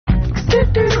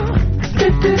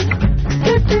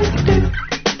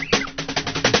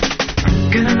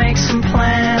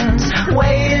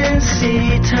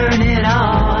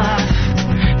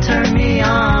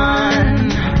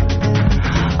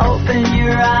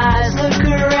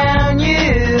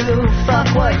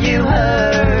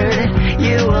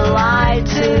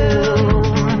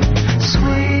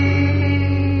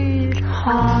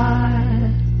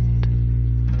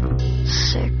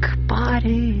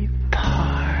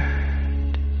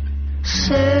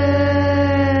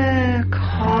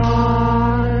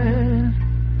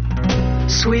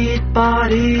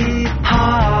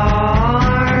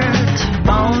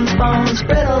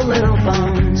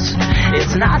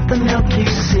the milk you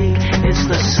seek, it's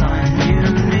the sun you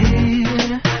need.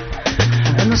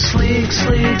 And the sleek,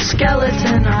 sleek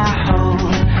skeleton I hold,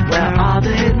 where are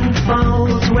the hidden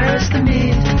folds? Where's the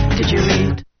meat? Did you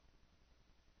eat?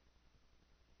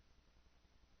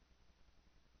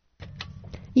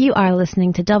 You are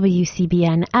listening to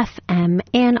WCBN FM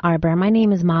Ann Arbor. My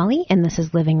name is Molly, and this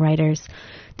is Living Writers.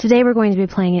 Today we're going to be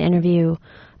playing an interview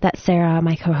that Sarah,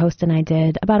 my co-host, and I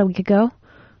did about a week ago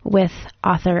with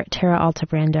author Tara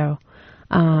Altebrando.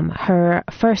 Her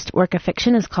first work of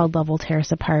fiction is called Love Will Tear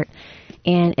Us Apart,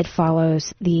 and it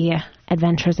follows the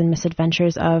adventures and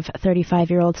misadventures of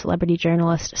 35-year-old celebrity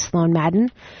journalist Sloan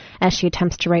Madden as she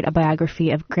attempts to write a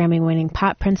biography of Grammy-winning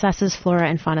pop princesses Flora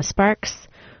and Fauna Sparks,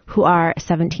 who are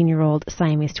 17-year-old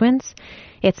Siamese twins.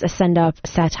 It's a send-up,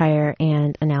 satire,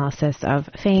 and analysis of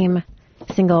fame,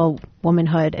 single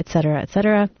womanhood, etc.,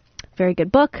 etc. Very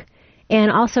good book. And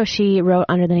also she wrote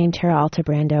under the name Tara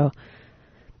Altebrando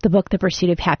the book The Pursuit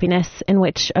of Happiness, in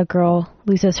which a girl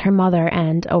loses her mother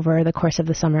and over the course of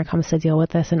the summer comes to deal with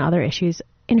this and other issues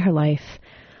in her life,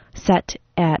 set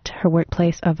at her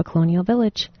workplace of a colonial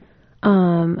village.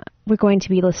 We're going to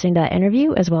be listening to that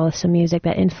interview as well as some music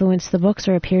that influenced the books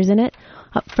or appears in it.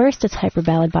 Up first, it's Hyper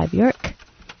Ballad by Björk.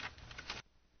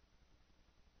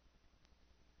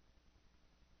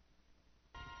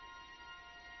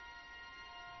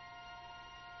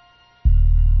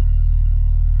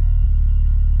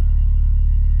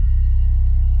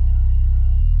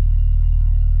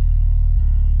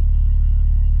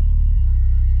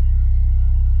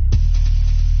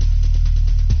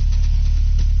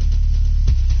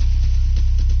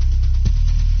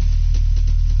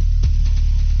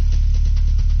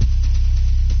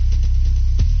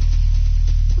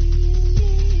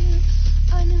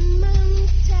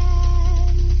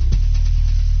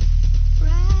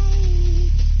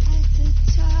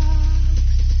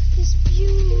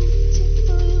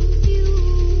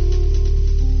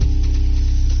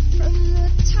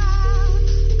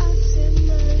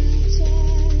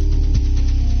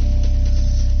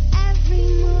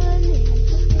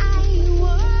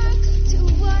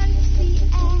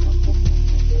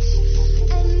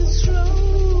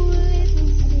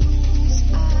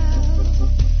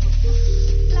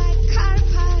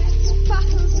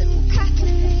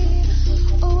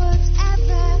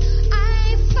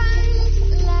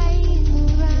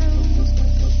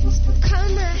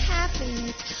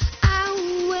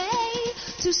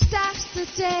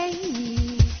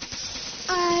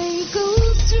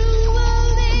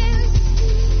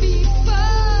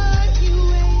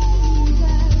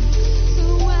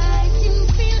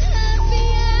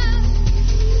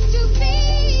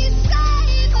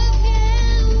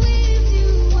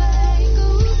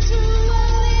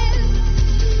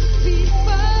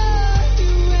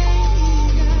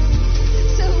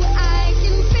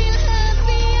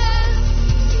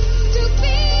 To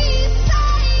be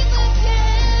safe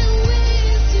again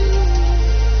with you.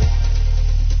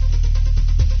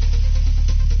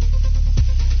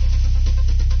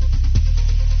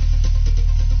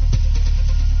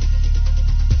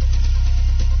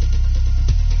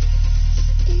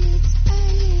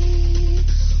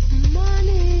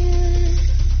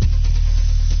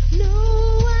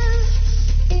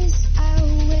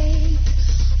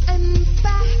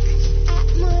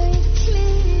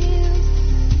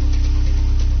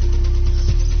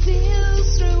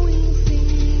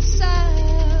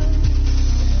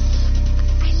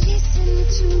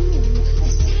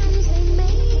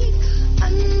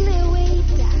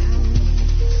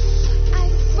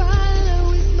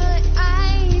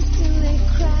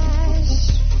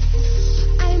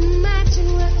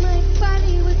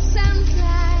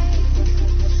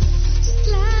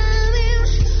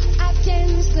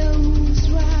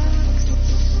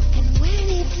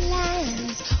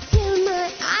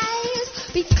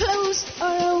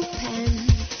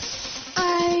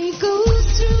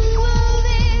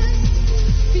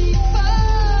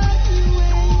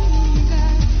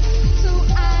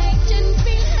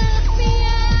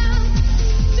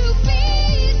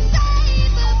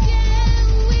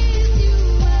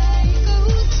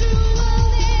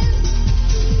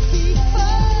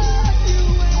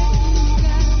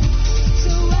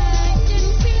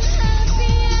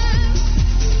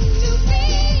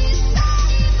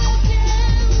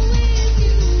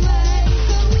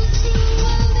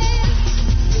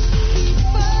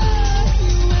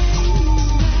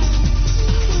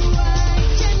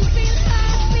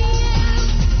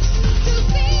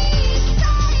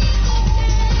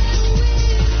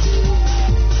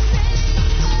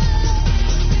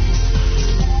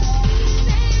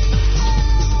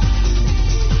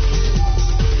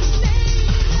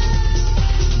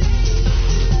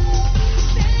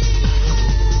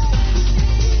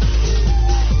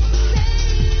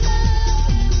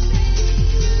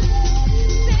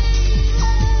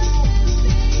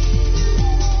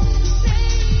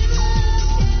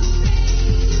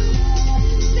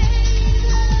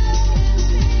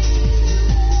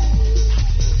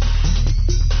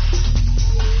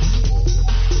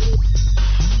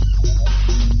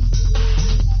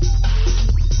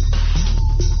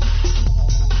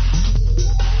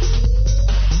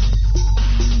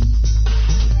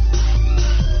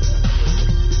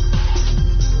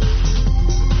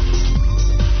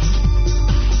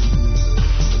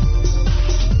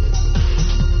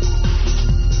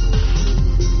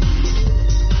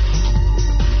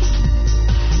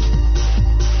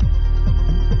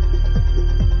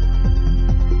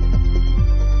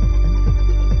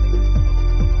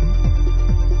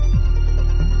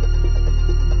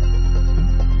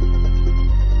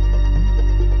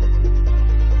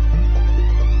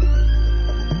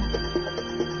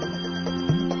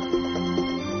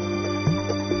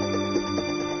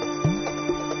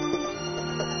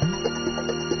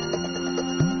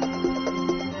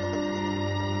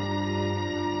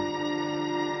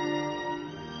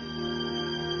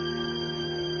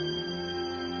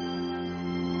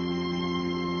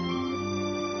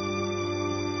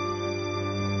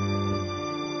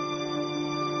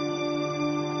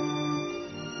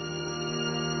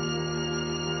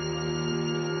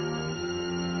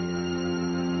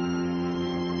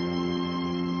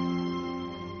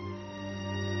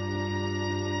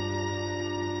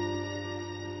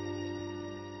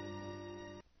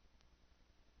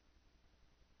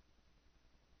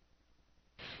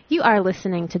 You are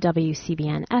listening to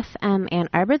WCBN FM Ann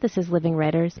Arbor. This is Living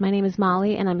Writers. My name is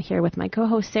Molly, and I'm here with my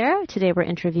co-host Sarah. Today we're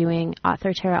interviewing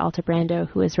author Tara Altebrando,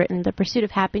 who has written The Pursuit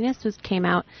of Happiness, which came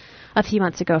out a few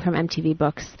months ago from MTV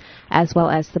Books, as well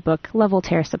as the book Love Will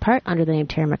Tear Us Apart under the name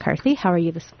Tara McCarthy. How are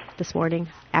you this morning,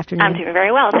 afternoon? I'm doing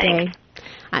very well, thanks.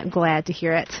 I'm glad to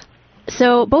hear it.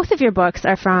 So both of your books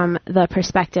are from the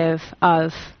perspective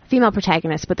of female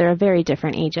protagonists, but they're very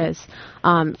different ages.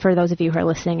 For those of you who are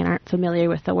listening and aren't familiar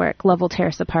with the work, Love Will Tear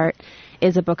Us Apart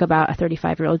is a book about a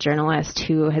 35-year-old journalist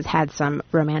who has had some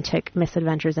romantic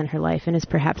misadventures in her life and is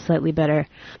perhaps slightly bitter.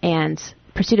 And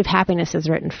Pursuit of Happiness is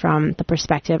written from the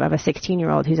perspective of a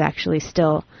 16-year-old who's actually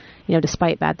still,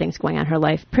 despite bad things going on in her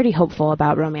life, pretty hopeful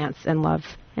about romance and love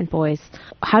and boys.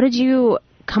 How did you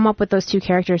come up with those two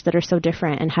characters that are so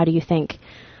different, and how do you think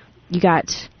you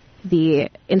got the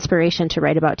inspiration to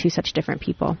write about two such different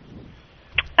people?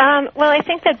 Well, I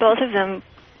think that both of them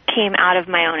came out of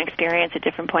my own experience at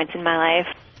different points in my life.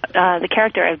 The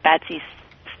character of Betsy,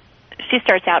 she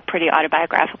starts out pretty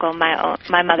autobiographical. My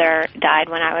mother died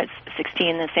when I was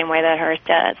 16, the same way that hers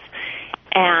does.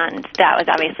 And that was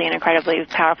obviously an incredibly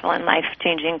powerful and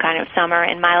life-changing kind of summer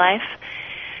in my life.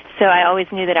 So I always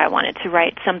knew that I wanted to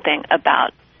write something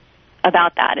about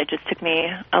that. It just took me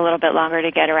a little bit longer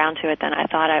to get around to it than I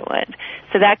thought I would.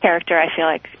 So that character, I feel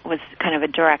like, was kind of a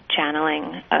direct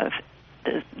channeling of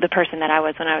the person that I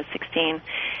was when I was 16.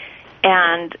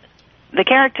 And the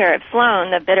character of Sloane,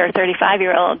 the bitter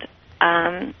 35-year-old,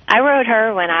 I wrote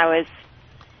her when I was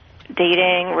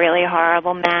dating really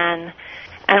horrible men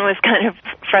and was kind of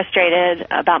frustrated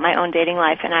about my own dating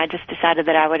life, and I just decided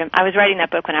that I was writing that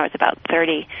book when I was about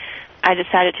 30. I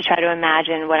decided to try to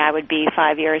imagine what I would be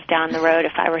 5 years down the road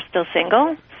if I were still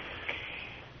single.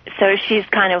 So she's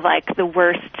kind of like the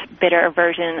worst, bitter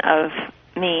version of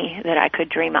me that I could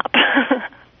dream up.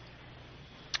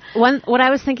 What I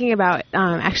was thinking about,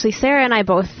 actually, Sarah and I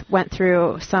both went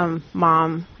through some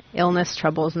mom illness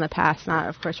troubles in the past, not,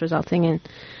 of course, resulting in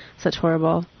such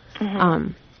horrible,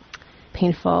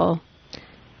 painful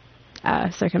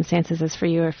circumstances as for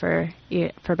you or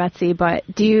for Betsy. But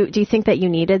do you think that you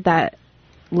needed that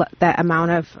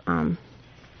amount of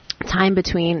time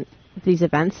between these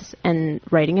events and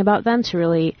writing about them to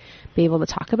really be able to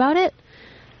talk about it?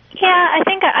 Yeah, I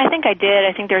think I did.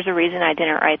 I think there's a reason I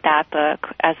didn't write that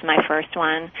book as my first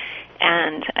one,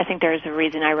 and I think there's a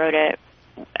reason I wrote it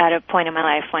at a point in my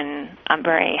life when I'm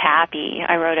very happy.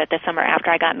 I wrote it the summer after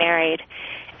I got married,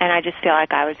 and I just feel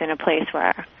like I was in a place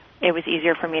where it was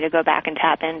easier for me to go back and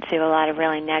tap into a lot of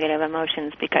really negative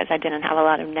emotions because I didn't have a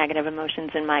lot of negative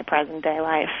emotions in my present-day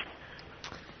life.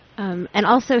 And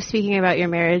also, speaking about your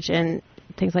marriage and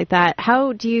things like that,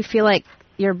 how do you feel like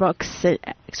your books,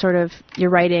 sort of your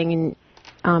writing,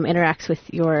 interacts with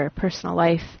your personal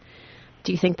life?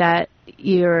 Do you think that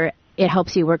it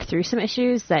helps you work through some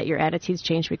issues, that your attitudes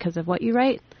change because of what you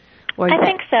write? Or I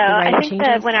think so. I think changes?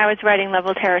 that when I was writing Love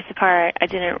Will Tear Us Apart, I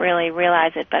didn't really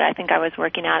realize it, but I think I was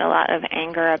working out a lot of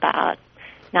anger about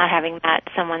not having met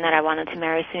someone that I wanted to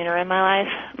marry sooner in my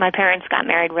life. My parents got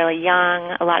married really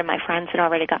young. A lot of my friends had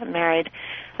already gotten married,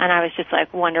 and I was just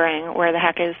like wondering, where the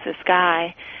heck is this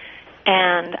guy?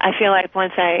 And I feel like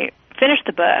once I finished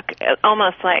the book,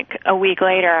 almost like a week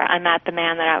later, I met the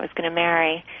man that I was going to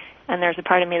marry, and there's a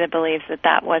part of me that believes that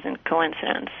that wasn't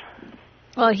coincidence.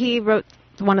 Well, he wrote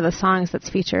one of the songs that's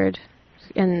featured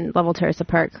in Love Will Tear Us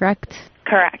Apart, correct?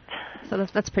 Correct. So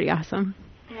that's pretty awesome.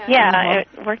 Yeah, it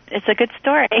worked. It's a good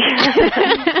story.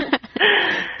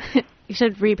 You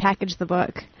should repackage the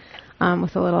book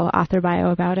with a little author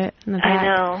bio about it in the back.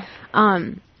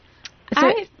 I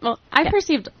know. I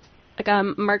perceived like a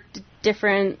marked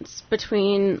difference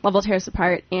between Love Will Tear Us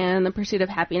Apart and The Pursuit of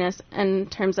Happiness in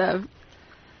terms of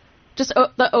just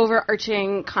the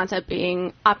overarching concept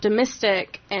being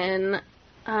optimistic in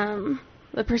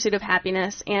The Pursuit of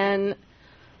Happiness, and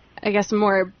I guess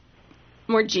much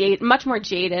more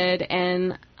jaded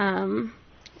in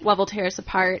Love Will Tear Us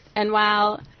Apart. And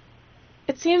while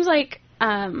it seems like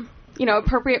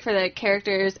appropriate for the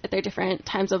characters at their different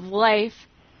times of life,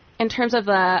 in terms of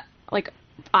the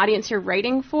audience you're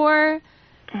writing for,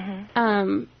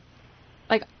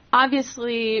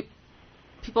 obviously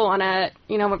people want to,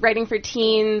 writing for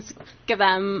teens, give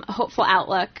them a hopeful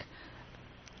outlook,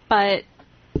 but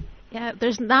yeah,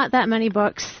 there's not that many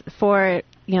books for,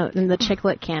 in the chick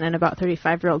lit canon about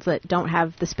 35-year-olds that don't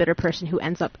have this bitter person who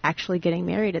ends up actually getting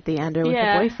married at the end or with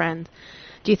a boyfriend.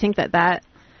 Do you think that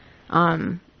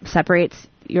separates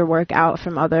your work out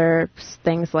from other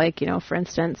things like, for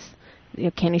instance,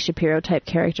 Kenny Shapiro type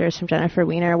characters from Jennifer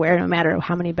Weiner, where no matter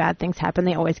how many bad things happen,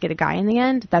 they always get a guy in the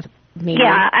end? maybe.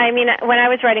 Yeah, I mean, when I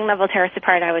was writing Love Will Tear Us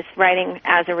Apart, I was writing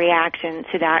as a reaction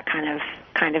to that kind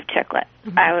of chicklet.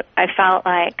 I felt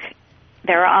like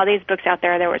there were all these books out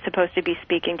there that were supposed to be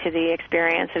speaking to the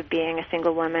experience of being a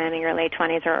single woman in your late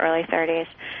 20s or early 30s.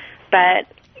 But,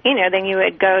 then you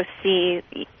would go see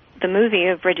the movie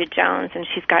of Bridget Jones, and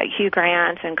she's got Hugh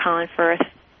Grant and Colin Firth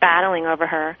battling over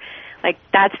her. Like,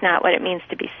 that's not what it means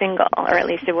to be single, or at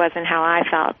least it wasn't how I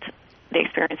felt the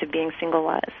experience of being single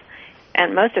was.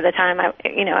 And most of the time,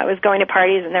 I was going to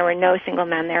parties and there were no single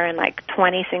men there and like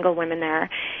 20 single women there.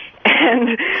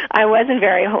 And I wasn't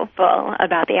very hopeful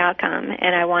about the outcome.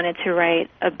 And I wanted to write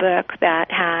a book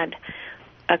that had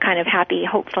a kind of happy,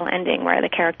 hopeful ending where the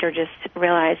character just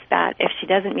realized that if she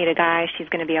doesn't meet a guy, she's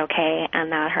going to be okay,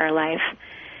 and that her life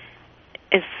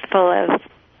is full of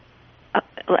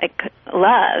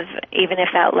love, even if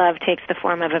that love takes the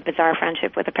form of a bizarre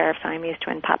friendship with a pair of Siamese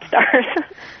twin pop stars.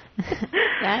 Yeah,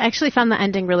 I actually found the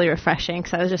ending really refreshing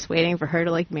because I was just waiting for her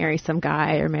to like marry some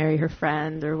guy or marry her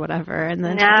friend or whatever, and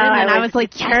then I was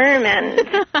like determined.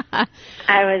 Yes.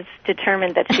 I was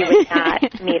determined that she would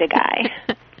not meet a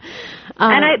guy.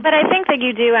 But I think that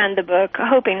you do end the book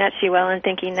hoping that she will and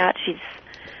thinking that she's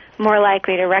more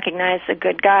likely to recognize a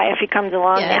good guy if he comes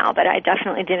along now, but I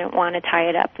definitely didn't want to tie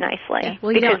it up nicely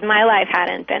because my life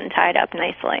hadn't been tied up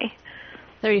nicely.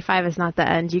 35 is not the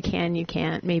end. You can, you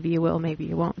can't. Maybe you will, maybe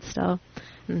you won't still.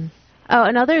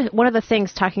 Oh, one of the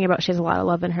things talking about she has a lot of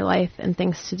love in her life and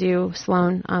things to do,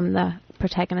 Sloane, the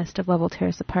protagonist of Love Will Tear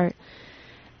Us Apart.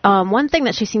 One thing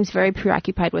that she seems very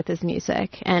preoccupied with is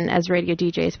music, and as radio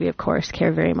DJs, we of course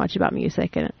care very much about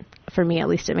music, and for me at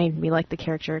least it made me like the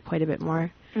character quite a bit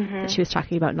more. She was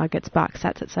talking about Nuggets, box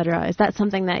sets, etc. Is that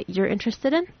something that you're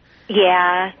interested in?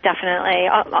 Yeah, definitely.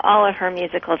 All of her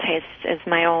musical taste is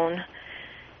my own.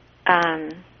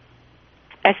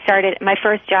 My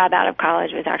first job out of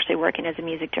college was actually working as a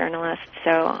music journalist,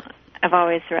 so I've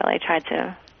always really tried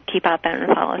to keep up and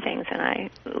follow things, and I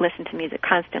listen to music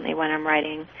constantly when I'm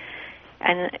writing,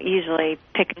 and usually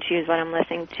pick and choose what I'm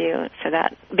listening to,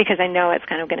 because I know it's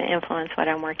kind of going to influence what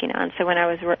I'm working on. So when I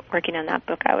was working on that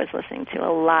book, I was listening to a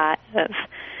lot of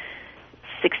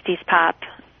 60s pop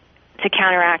to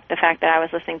counteract the fact that I was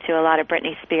listening to a lot of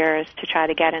Britney Spears to try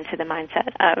to get into the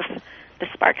mindset of the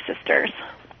Sparks Sisters.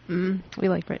 We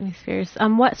like Britney Spears.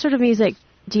 What sort of music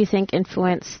do you think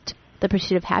influenced The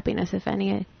Pursuit of Happiness, if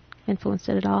any, influenced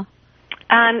it at all?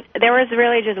 There was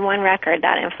really just one record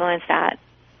that influenced that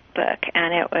book,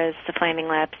 and it was The Flaming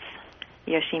Lips,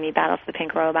 Yoshimi Battles the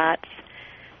Pink Robots.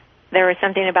 There was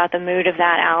something about the mood of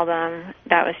that album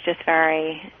that was just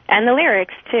and the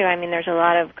lyrics too. I mean, there's a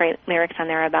lot of great lyrics on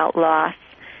there about loss,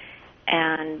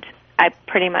 and I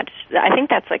think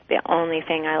that's like the only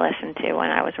thing I listened to when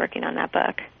I was working on that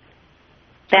book.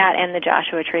 That and the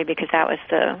Joshua Tree, because that was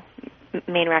the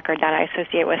main record that I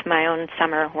associate with my own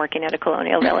summer working at a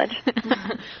colonial village.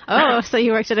 Oh, so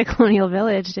you worked at a colonial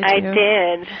village, did you? I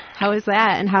did. How was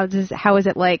that, and how is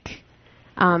it like,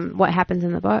 what happens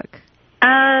in the book?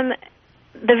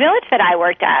 The village that I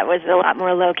worked at was a lot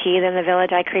more low-key than the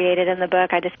village I created in the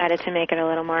book. I decided to make it a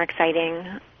little more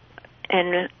exciting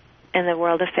in the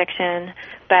world of fiction,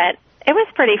 but it was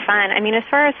pretty fun. I mean, as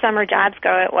far as summer jobs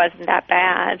go, it wasn't that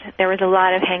bad. There was a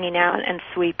lot of hanging out and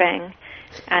sweeping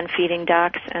and feeding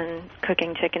ducks and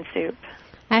cooking chicken soup.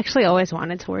 I actually always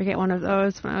wanted to work at one of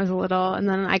those when I was little, and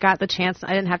then I got the chance.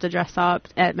 I didn't have to dress up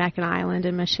at Mackinac Island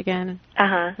in Michigan,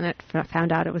 and I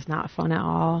found out it was not fun at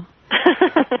all.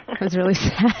 It was really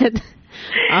sad.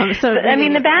 I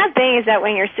mean, the bad thing is that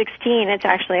when you're 16, it's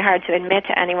actually hard to admit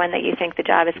to anyone that you think the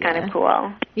job is kind of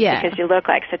cool. Yeah. Because you look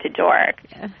like such a dork.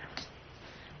 Yeah.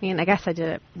 I mean, I guess I did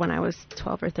it when I was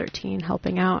 12 or 13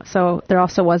 helping out. So there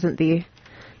also wasn't the,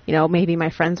 maybe my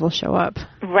friends will show up.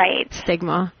 Right.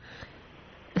 Stigma.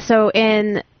 So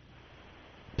in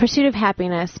Pursuit of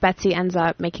Happiness, Betsy ends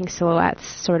up making silhouettes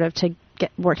sort of to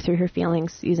work through her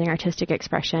feelings using artistic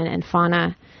expression, and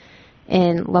Fauna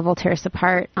in Love Will Tear Us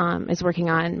Apart is working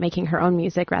on making her own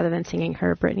music rather than singing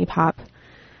her Britney pop,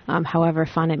 however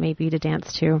fun it may be to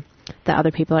dance to, that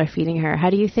other people are feeding her. How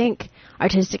do you think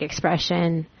artistic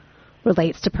expression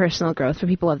relates to personal growth for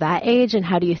people of that age, and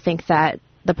how do you think that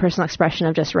the personal expression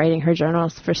of just writing her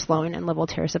journals for Sloane and Love Will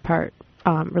Tear Us Apart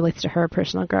relates to her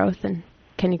personal growth, and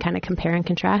can you kind of compare and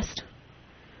contrast?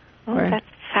 Oh, that's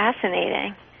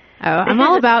fascinating. Oh, I'm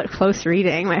all about close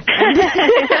reading, my friend.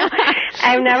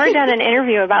 I've never done an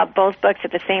interview about both books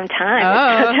at the same time.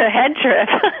 Oh. It's such a head trip.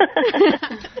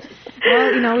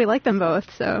 Well, we like them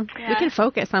both, so we can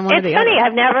focus on one or the other. It's funny.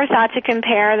 I've never thought to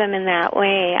compare them in that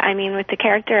way. I mean, with the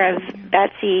character of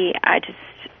Betsy,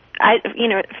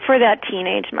 for that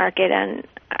teenage market and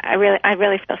I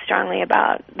really feel strongly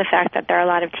about the fact that there are a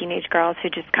lot of teenage girls who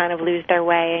just kind of lose their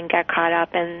way and get caught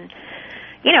up in,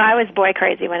 you know, I was boy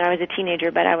crazy when I was a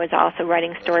teenager, but I was also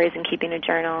writing stories and keeping a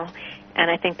journal, and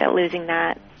I think that losing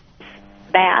that is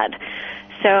bad.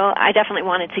 So I definitely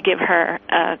wanted to give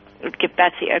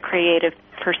Betsy a creative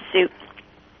pursuit.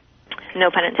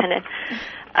 No pun intended.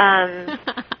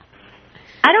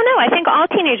 I don't know. I think all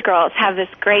teenage girls have this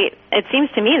great, it seems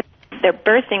to me they're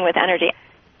bursting with energy.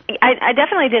 I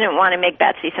definitely didn't want to make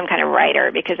Betsy some kind of writer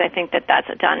because I think that that's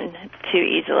done too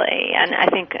easily. And I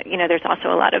think, you know, there's also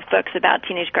a lot of books about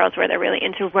teenage girls where they're really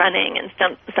into running and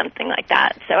something like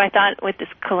that. So I thought with this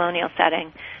colonial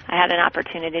setting, I had an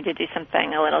opportunity to do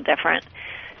something a little different.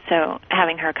 So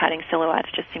having her cutting silhouettes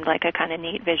just seemed like a kind of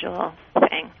neat visual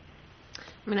thing.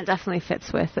 I mean, it definitely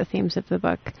fits with the themes of the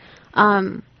book.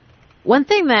 One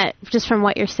thing that, just from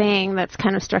what you're saying, that's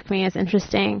kind of struck me as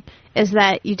interesting is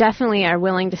that you definitely are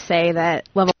willing to say that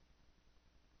level...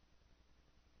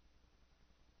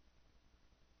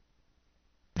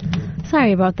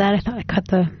 Sorry about that. I thought I cut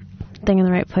the thing in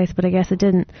the right place, but I guess it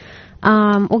didn't.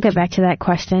 We'll get back to that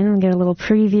question and get a little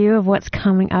preview of what's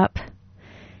coming up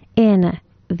in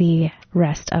the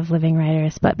rest of Living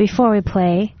Writers. But before we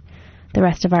play the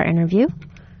rest of our interview,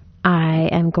 I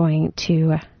am going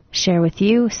to share with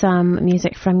you some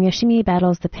music from Yoshimi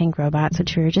Battles the Pink Robots,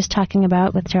 which we were just talking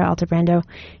about with Tara Altebrando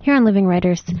here on Living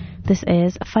Writers. This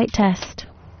is Fight Test.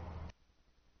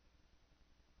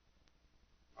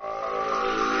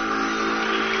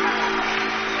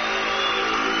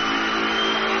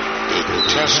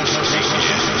 Test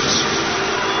begins.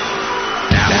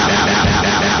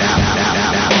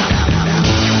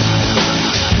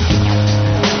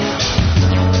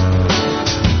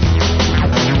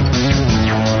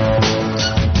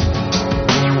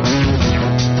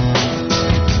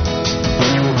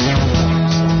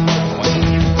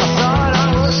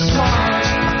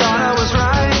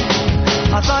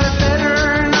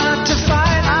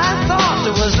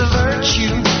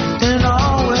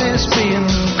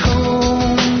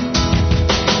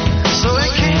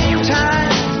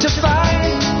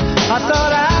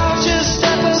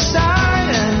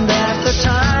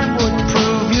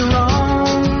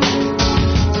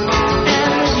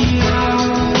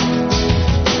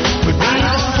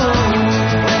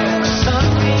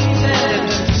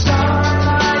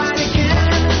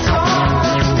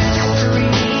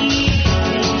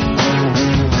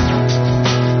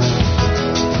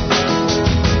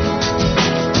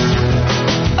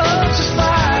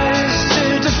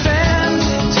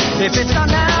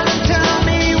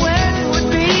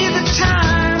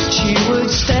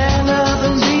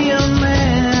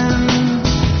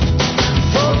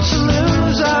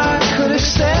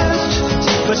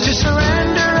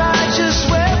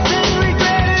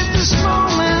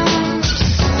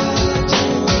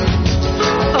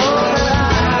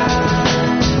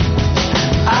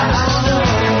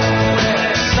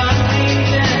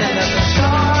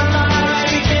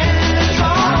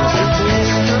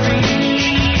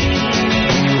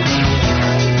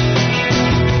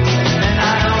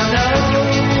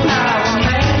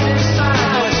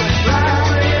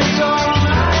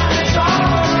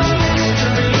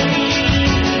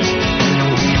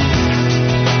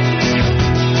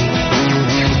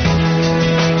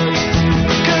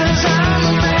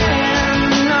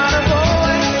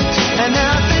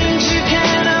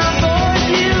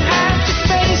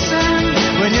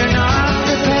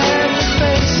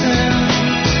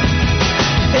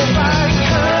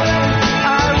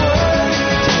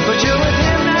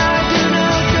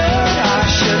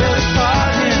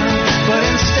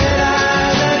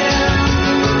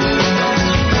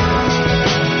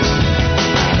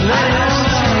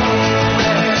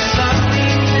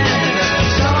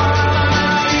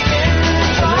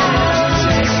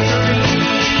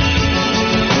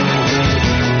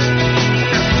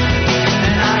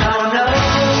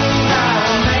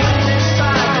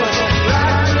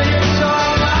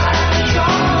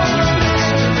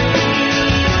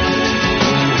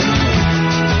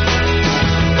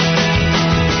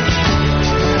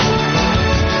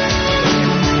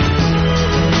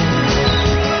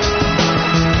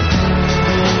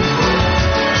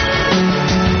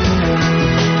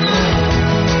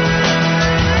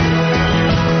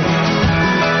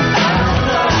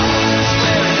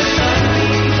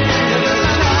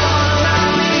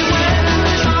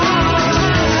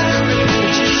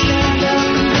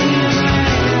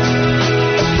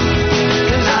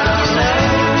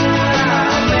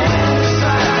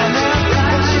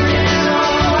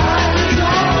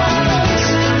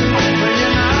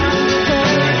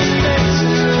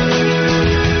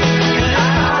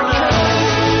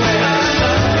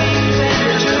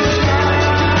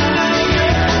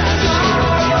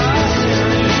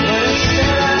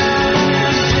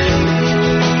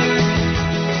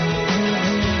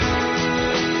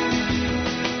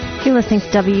 listening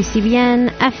to WCBN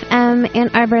FM Ann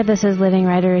Arbor. This is Living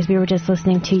Writers. We were just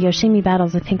listening to Yoshimi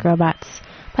Battles of Pink Robots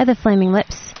by the Flaming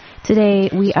Lips. Today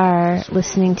we are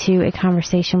listening to a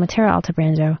conversation with Tara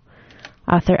Altebrando,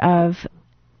 author of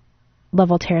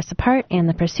Love Will Tear Us Apart and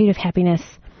The Pursuit of Happiness.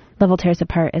 Love Will Tear Us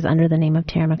Apart is under the name of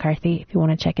Tara McCarthy, if you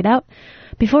want to check it out.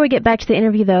 Before we get back to the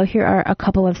interview, though, here are a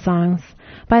couple of songs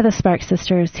by the Sparks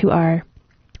Sisters, who are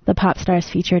the pop stars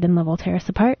featured in Love Will Tear Us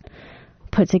Apart,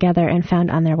 put together and found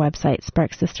on their website,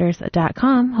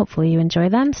 sparksisters.com. Hopefully you enjoy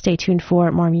them. Stay tuned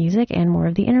for more music and more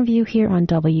of the interview here on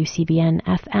WCBN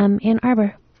FM Ann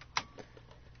Arbor.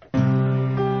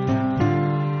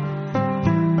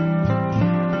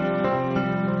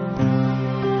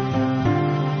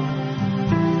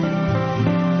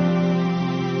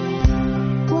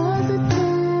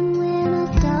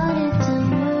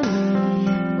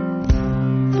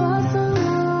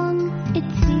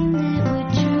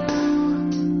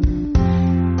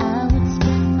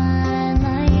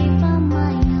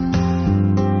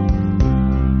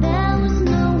 There was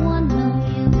no one, no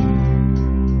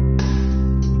you.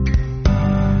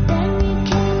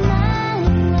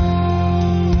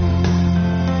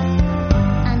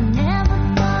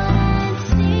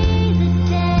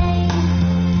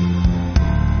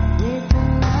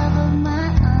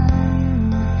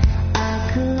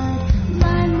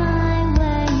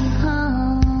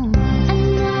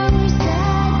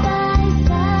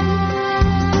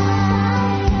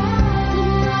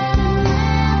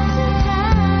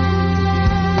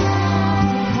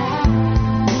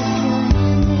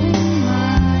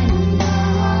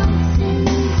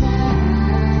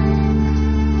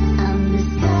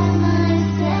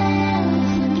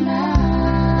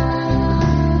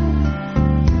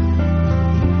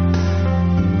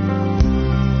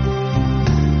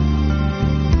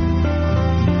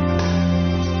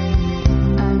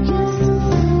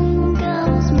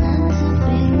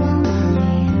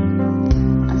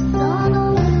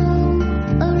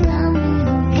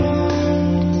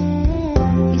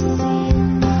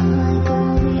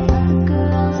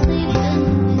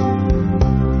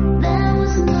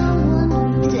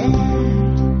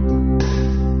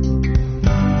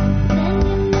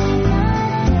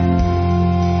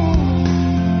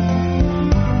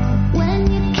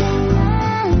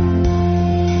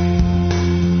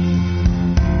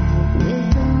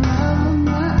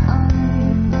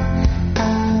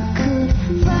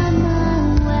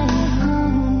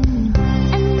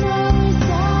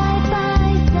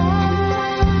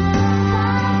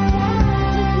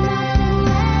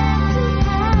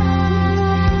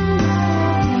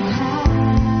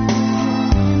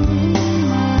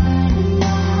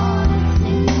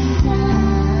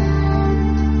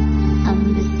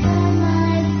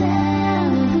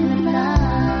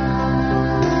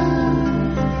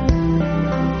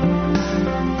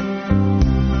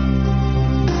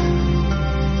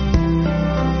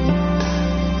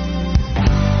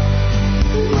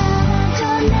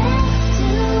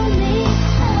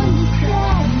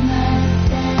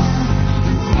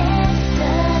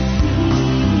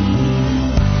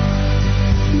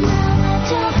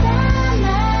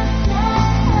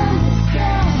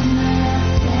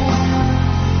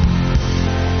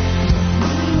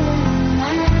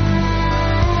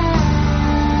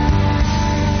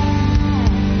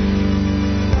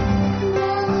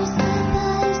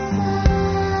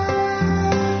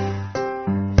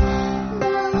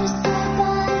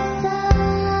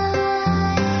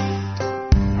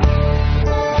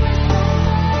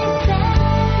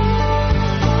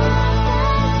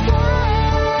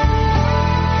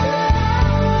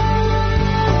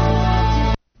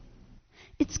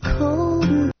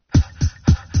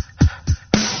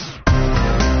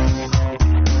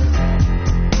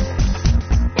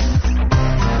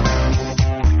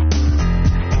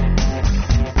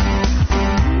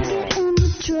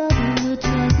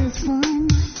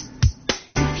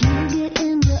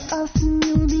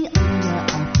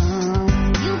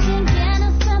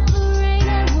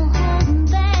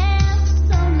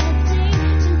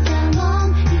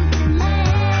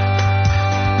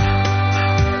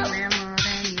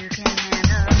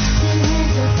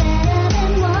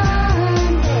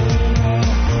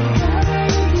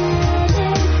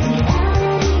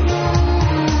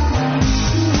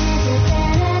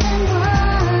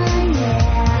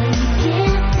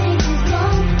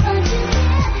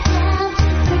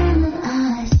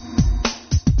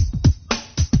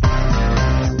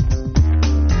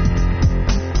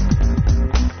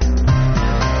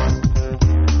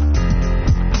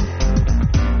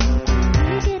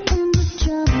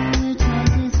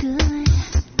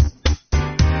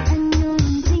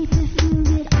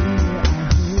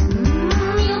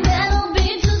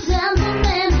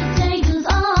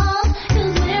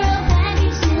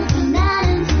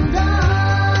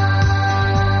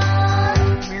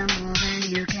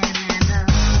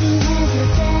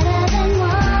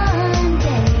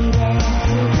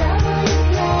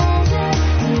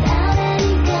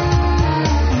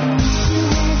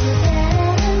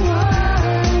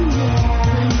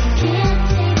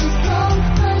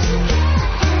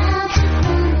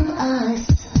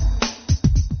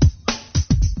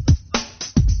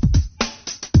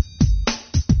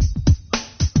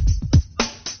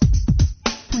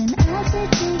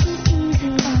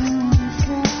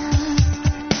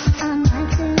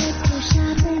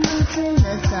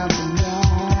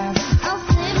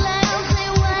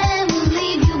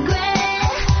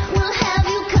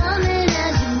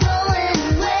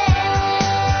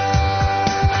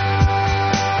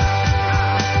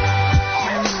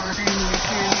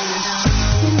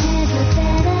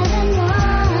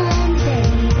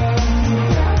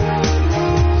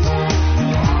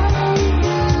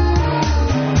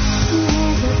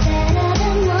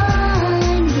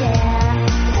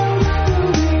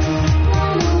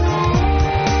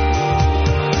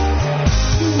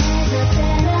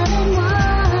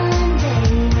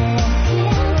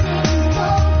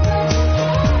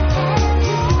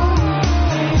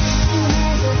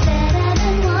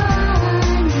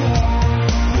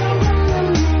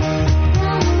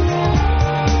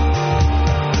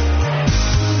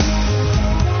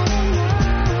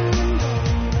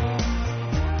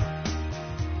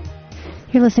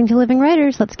 You're listening to Living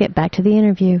Writers. Let's get back to the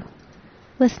interview.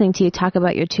 Listening to you talk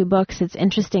about your two books, it's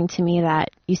interesting to me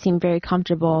that you seem very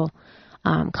comfortable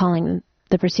calling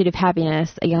The Pursuit of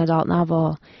Happiness a young adult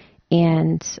novel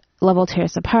and Love Will Tear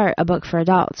Us Apart a book for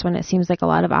adults, when it seems like a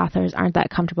lot of authors aren't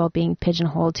that comfortable being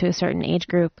pigeonholed to a certain age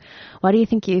group. Why do you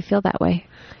think you feel that way?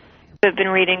 I've been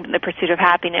reading The Pursuit of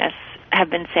Happiness have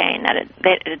been saying that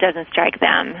it doesn't strike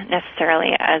them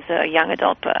necessarily as a young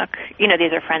adult book. You know,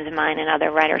 these are friends of mine and other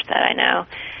writers that I know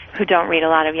who don't read a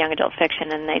lot of young adult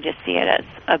fiction, and they just see it as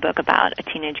a book about a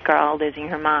teenage girl losing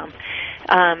her mom.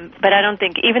 But I don't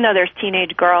think, even though there's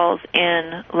teenage girls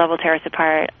in Love Will Tear Us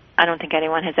Apart, I don't think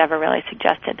anyone has ever really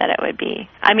suggested that it would be.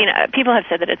 I mean, people have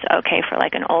said that it's okay for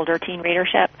like an older teen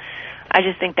readership. I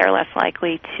just think they're less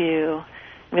likely to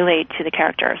relate to the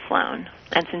character of Sloane.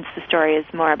 And since the story is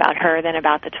more about her than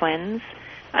about the twins,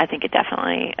 I think it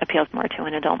definitely appeals more to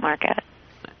an adult market.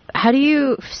 How do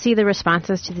you see the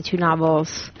responses to the two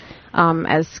novels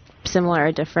as similar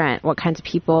or different? What kinds of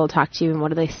people talk to you and what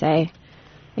do they say,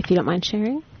 if you don't mind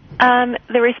sharing?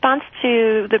 The response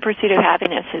to The Pursuit of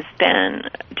Happiness has been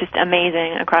just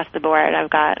amazing across the board. I've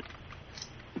got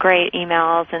great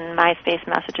emails and MySpace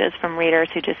messages from readers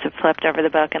who just have flipped over the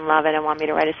book and love it and want me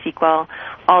to write a sequel.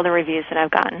 All the reviews that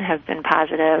I've gotten have been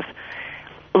positive.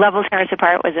 Love Will Tear Us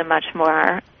Apart was a much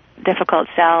more difficult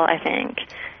sell, I think.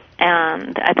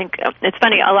 And I think it's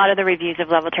funny, a lot of the reviews of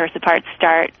Love Will Tear Us Apart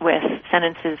start with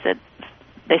sentences that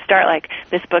they start like,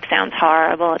 this book sounds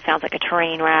horrible, it sounds like a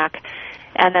train wreck.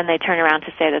 And then they turn around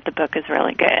to say that the book is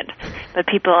really good. But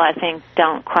people, I think,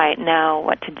 don't quite know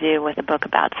what to do with a book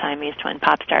about Siamese twin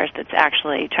pop stars that's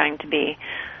actually trying to be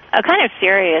a kind of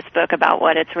serious book about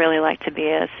what it's really like to be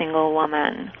a single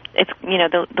woman. It's, you know,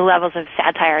 the levels of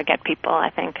satire get people, I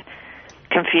think,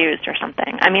 confused or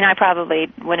something. I mean, I probably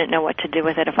wouldn't know what to do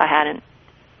with it if I hadn't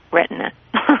written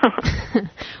it.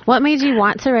 What made you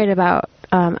want to write about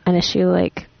an issue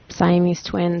like Siamese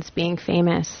twins being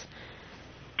famous?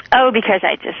 Oh, because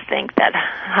I just think that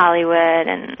Hollywood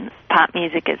and pop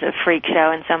music is a freak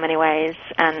show in so many ways,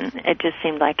 and it just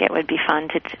seemed like it would be fun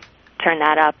to turn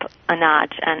that up a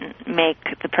notch and make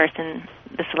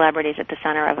the celebrities at the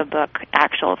center of a book,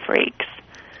 actual freaks.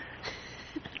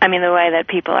 I mean, the way that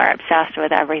people are obsessed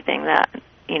with everything that,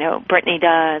 you know, Britney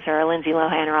does or Lindsay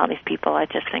Lohan or all these people, I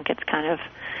just think it's kind of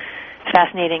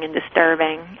fascinating and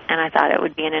disturbing, and I thought it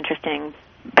would be an interesting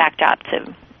backdrop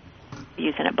to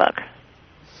use in a book.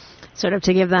 Sort of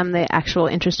to give them the actual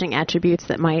interesting attributes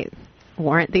that might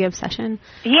warrant the obsession?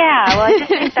 Yeah, well, I just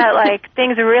think that, like,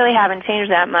 things really haven't changed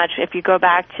that much if you go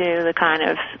back to the kind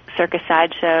of circus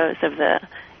sideshows of the,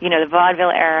 you know, the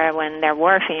vaudeville era when there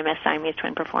were famous Siamese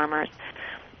twin performers.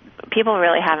 People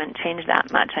really haven't changed that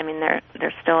much. I mean,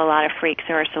 there's still a lot of freaks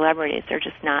who are celebrities. They're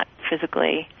just not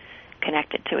physically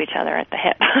connected to each other at the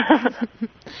hip.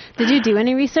 Did you do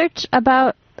any research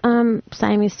about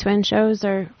Siamese twin shows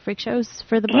or freak shows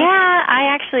for the book? Yeah,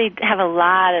 I actually have a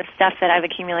lot of stuff that I've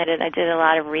accumulated. I did a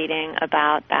lot of reading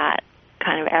about that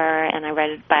kind of era, and I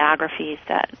read biographies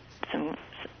that some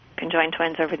conjoined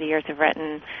twins over the years have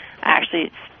written. I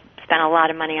actually spent a lot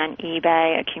of money on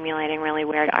eBay accumulating really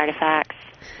weird artifacts.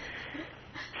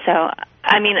 So,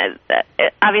 I mean,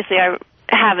 obviously I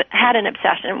have had an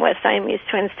obsession with Siamese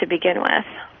twins to begin with.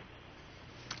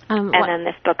 And then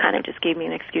this book kind of just gave me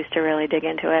an excuse to really dig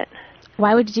into it.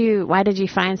 Why did you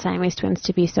find Siamese twins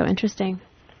to be so interesting?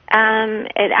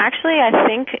 It actually, I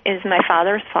think, is my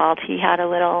father's fault. He had a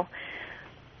little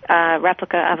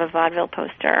replica of a vaudeville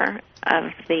poster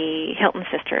of the Hilton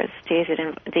sisters, Daisy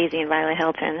and Violet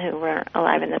Hilton, who were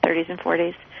alive in the 30s and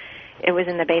 40s. It was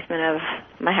in the basement of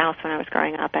my house when I was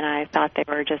growing up, and I thought they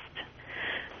were just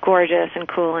gorgeous and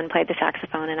cool and played the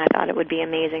saxophone, and I thought it would be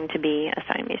amazing to be a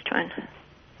Siamese twin.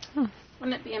 Oh.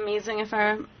 Wouldn't it be amazing if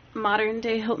our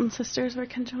modern-day Hilton sisters were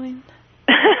conjoined?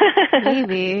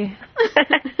 Maybe.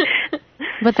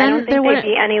 But then I don't think they'd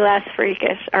be any less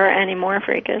freakish or any more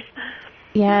freakish.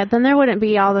 Yeah, then there wouldn't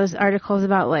be all those articles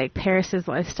about, like, Paris's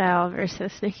lifestyle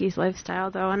versus Nikki's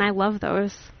lifestyle, though, and I love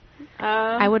those.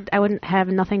 I wouldn't have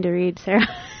nothing to read, Sarah.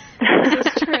 This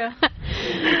is true.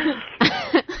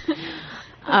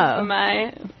 Oh,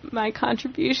 my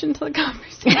contribution to the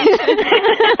conversation.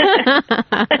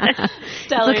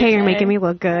 It's okay, you're making me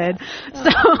look good.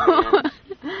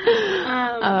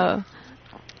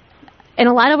 In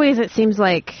a lot of ways, it seems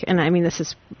like, and I mean, this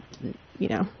is, you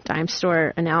know, dime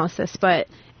store analysis, but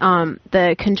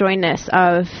the conjoinedness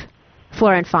of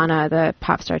Flora and Fauna, the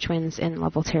pop star twins in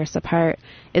Love Will Tear Us Apart,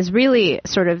 is really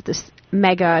sort of this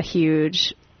mega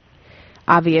huge,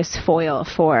 obvious foil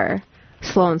for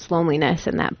Sloane's loneliness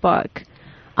in that book.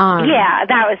 Yeah,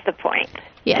 that was the point.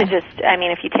 Yeah. To just, I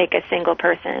mean, if you take a single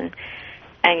person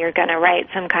and you're going to write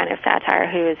some kind of satire,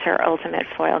 who is her ultimate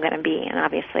foil going to be? And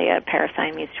obviously a pair of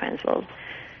Siamese twins will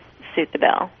suit the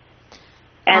bill.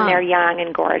 And they're young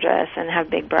and gorgeous and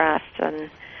have big breasts, and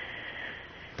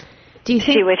do you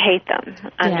think she would hate them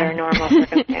under normal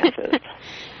circumstances.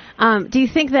 Do you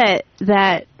think that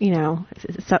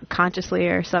consciously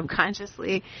or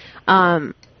subconsciously,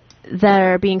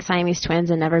 their being Siamese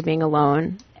twins and never being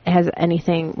alone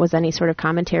was any sort of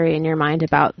commentary in your mind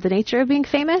about the nature of being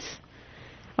famous?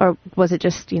 Or was it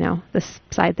just, this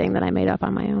side thing that I made up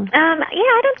on my own?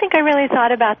 I don't think I really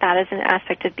thought about that as an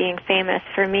aspect of being famous.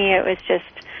 For me, it was just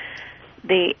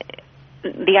the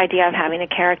idea of having a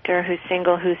character who's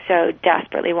single, who so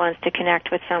desperately wants to connect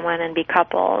with someone and be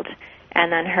coupled,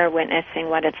 and then her witnessing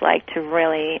what it's like to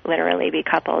really, literally be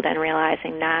coupled and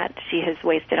realizing that she has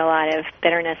wasted a lot of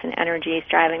bitterness and energy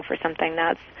striving for something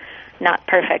that's not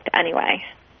perfect anyway,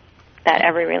 that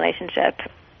every relationship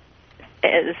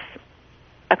is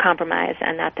a compromise,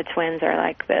 and that the twins are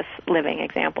like this living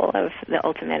example of the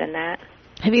ultimate in that.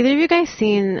 Have either of you guys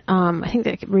seen, I think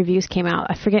the reviews came out,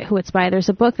 I forget who it's by, there's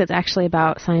a book that's actually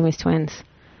about Siamese twins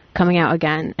coming out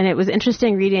again, and it was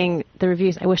interesting reading the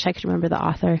reviews. I wish I could remember the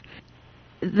author.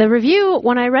 The review,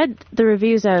 when I read the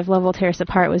reviews of Love Will Tear Us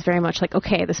Apart, was very much like,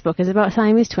 okay, this book is about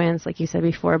Siamese twins, like you said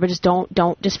before, but just don't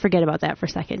just forget about that for a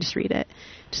second, just read it.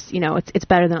 Just, it's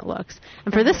better than it looks.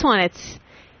 And for this one,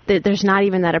 there's not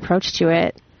even that approach to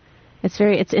it.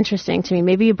 It's interesting to me.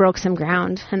 Maybe you broke some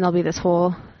ground, and there'll be this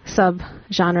whole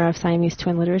sub-genre of Siamese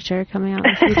twin literature coming out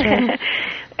in the future.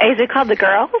 Is it called The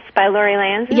Girls by Lori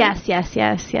Lansing? Yes. Yeah.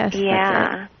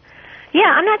 Yeah,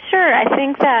 I'm not sure. I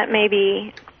think that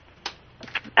maybe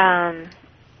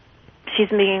she's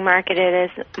being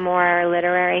marketed as more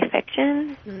literary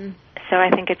fiction. Mm. So I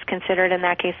think it's considered in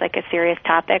that case like a serious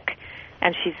topic,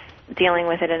 and she's dealing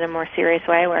with it in a more serious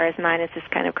way, whereas mine is this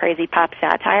kind of crazy pop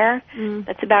satire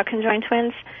that's about conjoined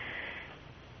twins.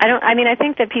 I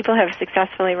think that people have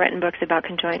successfully written books about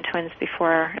conjoined twins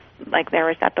before. Like there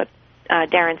was that book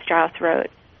Darren Strauss wrote,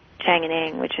 Chang and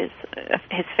Ing, which is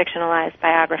his fictionalized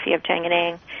biography of Chang and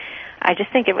Ing. I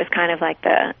just think it was kind of like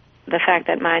the fact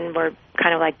that mine were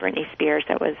kind of like Britney Spears,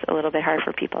 that was a little bit hard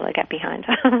for people to get behind.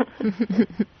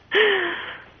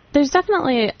 There's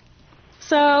definitely...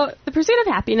 So, The Pursuit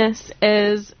of Happiness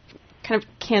is kind of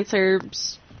cancer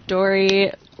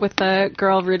story with a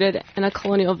girl rooted in a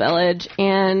colonial village,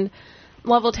 and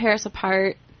Love Will Tear Us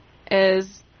Apart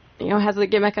has the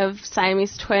gimmick of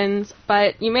Siamese twins,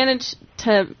 but you manage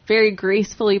to very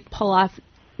gracefully pull off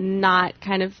not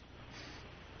kind of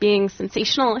being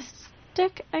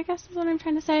sensationalistic, I guess is what I'm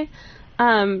trying to say.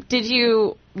 Did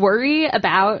you worry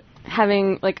about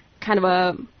having kind of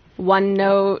a one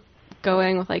note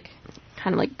going with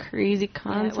kind of crazy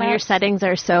concepts? When your settings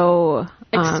are so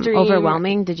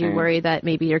overwhelming, did you Right. worry that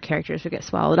maybe your characters would get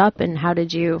swallowed up? And how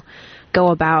did you go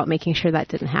about making sure that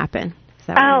didn't happen?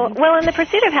 Well, in The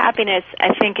Pursuit of Happiness,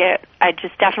 I think I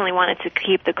just definitely wanted to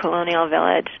keep the colonial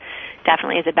village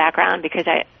definitely as a background, because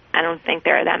I don't think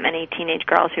there are that many teenage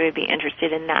girls who would be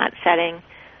interested in that setting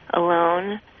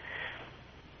alone.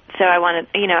 So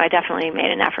I definitely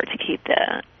made an effort to keep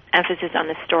the emphasis on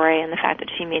the story and the fact that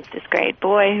she meets this great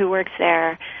boy who works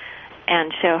there,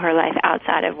 and show her life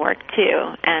outside of work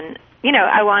too. And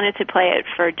I wanted to play it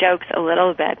for jokes a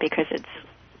little bit, because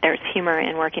there's humor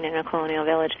in working in a colonial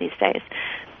village these days.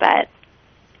 But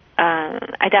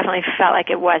I definitely felt like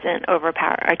it wasn't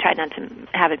overpowered. I tried not to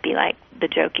have it be like the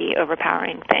jokey,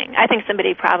 overpowering thing. I think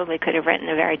somebody probably could have written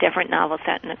a very different novel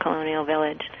set in a colonial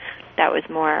village that was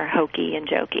more hokey and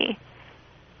jokey.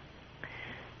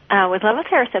 With Love Will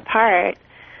Tear Us Apart,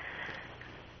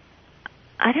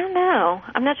 I don't know.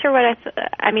 I'm not sure what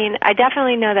I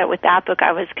definitely know that with that book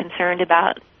I was concerned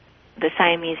about the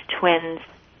Siamese twins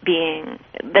being,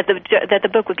 that the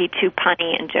book would be too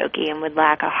punny and jokey and would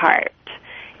lack a heart.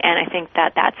 And I think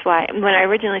that's why, when I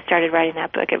originally started writing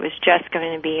that book, it was just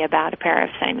going to be about a pair of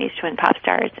Siamese twin pop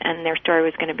stars, and their story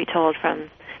was going to be told from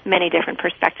many different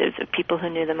perspectives of people who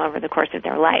knew them over the course of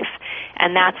their life.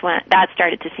 And that's when that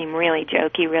started to seem really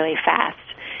jokey, really fast.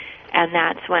 And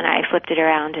that's when I flipped it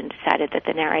around and decided that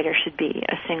the narrator should be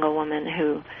a single woman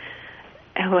who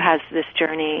has this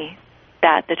journey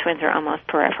that the twins are almost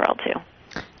peripheral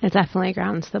to. It definitely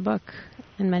grounds the book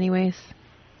in many ways.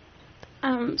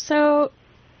 So,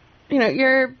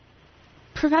 your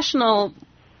professional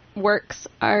works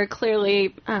are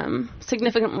clearly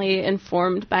significantly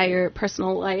informed by your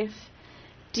personal life.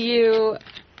 Do you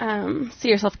see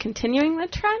yourself continuing the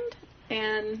trend?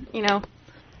 And,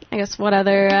 I guess what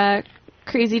other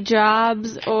crazy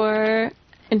jobs or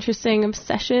interesting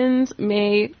obsessions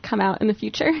may come out in the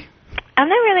future? I'm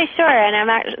not really sure,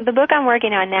 and the book I'm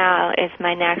working on now is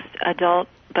my next adult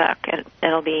book.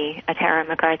 It'll be a Tara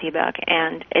McCarthy book,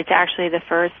 and it's actually the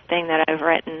first thing that I've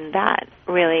written that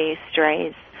really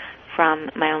strays from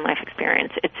my own life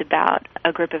experience. It's about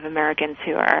a group of Americans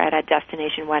who are at a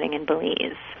destination wedding in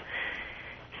Belize.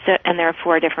 So, and there are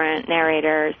 4 different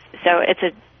narrators. So it's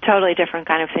a totally different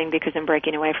kind of thing because I'm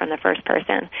breaking away from the first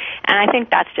person. And I think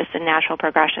that's just a natural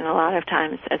progression a lot of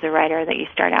times as a writer, that you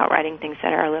start out writing things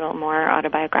that are a little more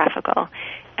autobiographical,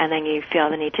 and then you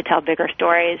feel the need to tell bigger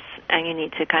stories, and you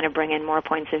need to kind of bring in more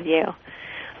points of view.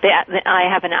 I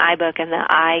have an I book, and the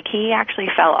I key actually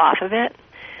fell off of it,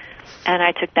 and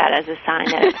I took that as a sign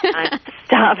that it's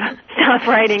time to stop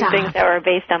writing things that were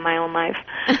based on my own life.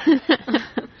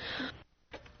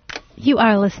 You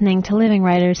are listening to Living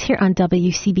Writers here on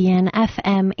WCBN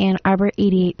FM Ann Arbor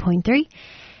 88.3.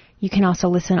 You can also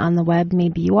listen on the web,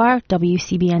 maybe you are,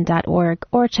 WCBN.org,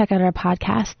 or check out our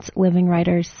podcasts. Living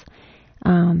Writers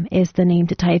is the name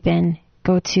to type in.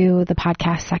 Go to the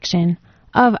podcast section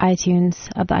of iTunes,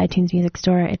 of the iTunes Music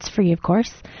Store. It's free, of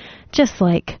course, just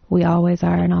like we always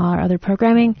are in all our other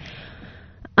programming.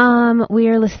 We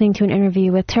are listening to an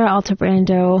interview with Tara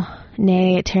Altebrando,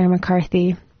 nay Tara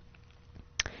McCarthy,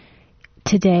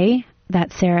 today,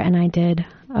 that Sarah and I did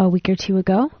a week or 2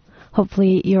 ago.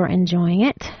 Hopefully you're enjoying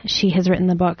it. She has written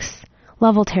the books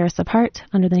Love Will Tear Us Apart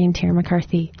under the name Tara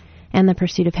McCarthy, and The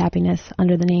Pursuit of Happiness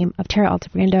under the name of Tara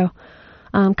Altebrando.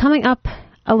 Coming up,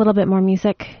 a little bit more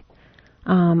music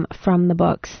from the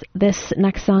books. This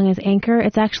next song is Anchor.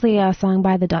 It's actually a song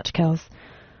by the Dutch Kills,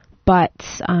 but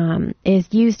is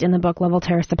used in the book Love Will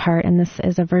Tear Us Apart, and this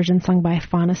is a version sung by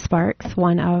Fauna Sparks,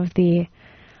 one of the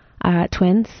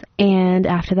twins. And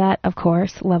after that, of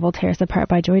course, Love Will Tear Us Apart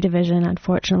by Joy Division.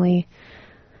 Unfortunately,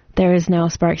 there is no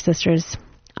Sparks Sisters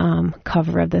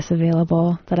cover of this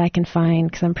available that I can find,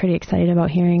 because I'm pretty excited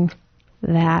about hearing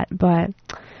that, but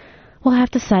we'll have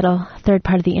to settle. Third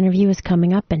part of the interview is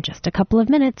coming up in just a couple of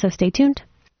minutes, so stay tuned.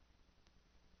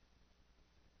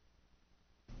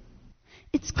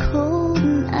 It's cold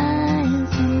and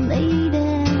isolated,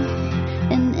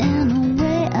 and in a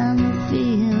way I'm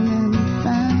feeling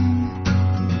fine.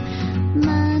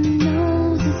 My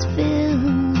nose is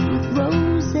filled with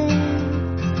roses,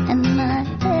 and my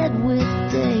head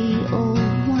with day-old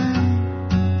wine.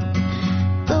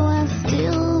 Though I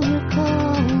still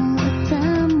recall a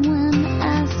time when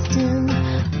I still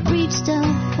reached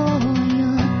out for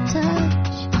your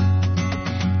touch.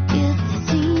 It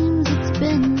seems it's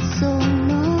been so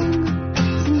long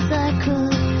since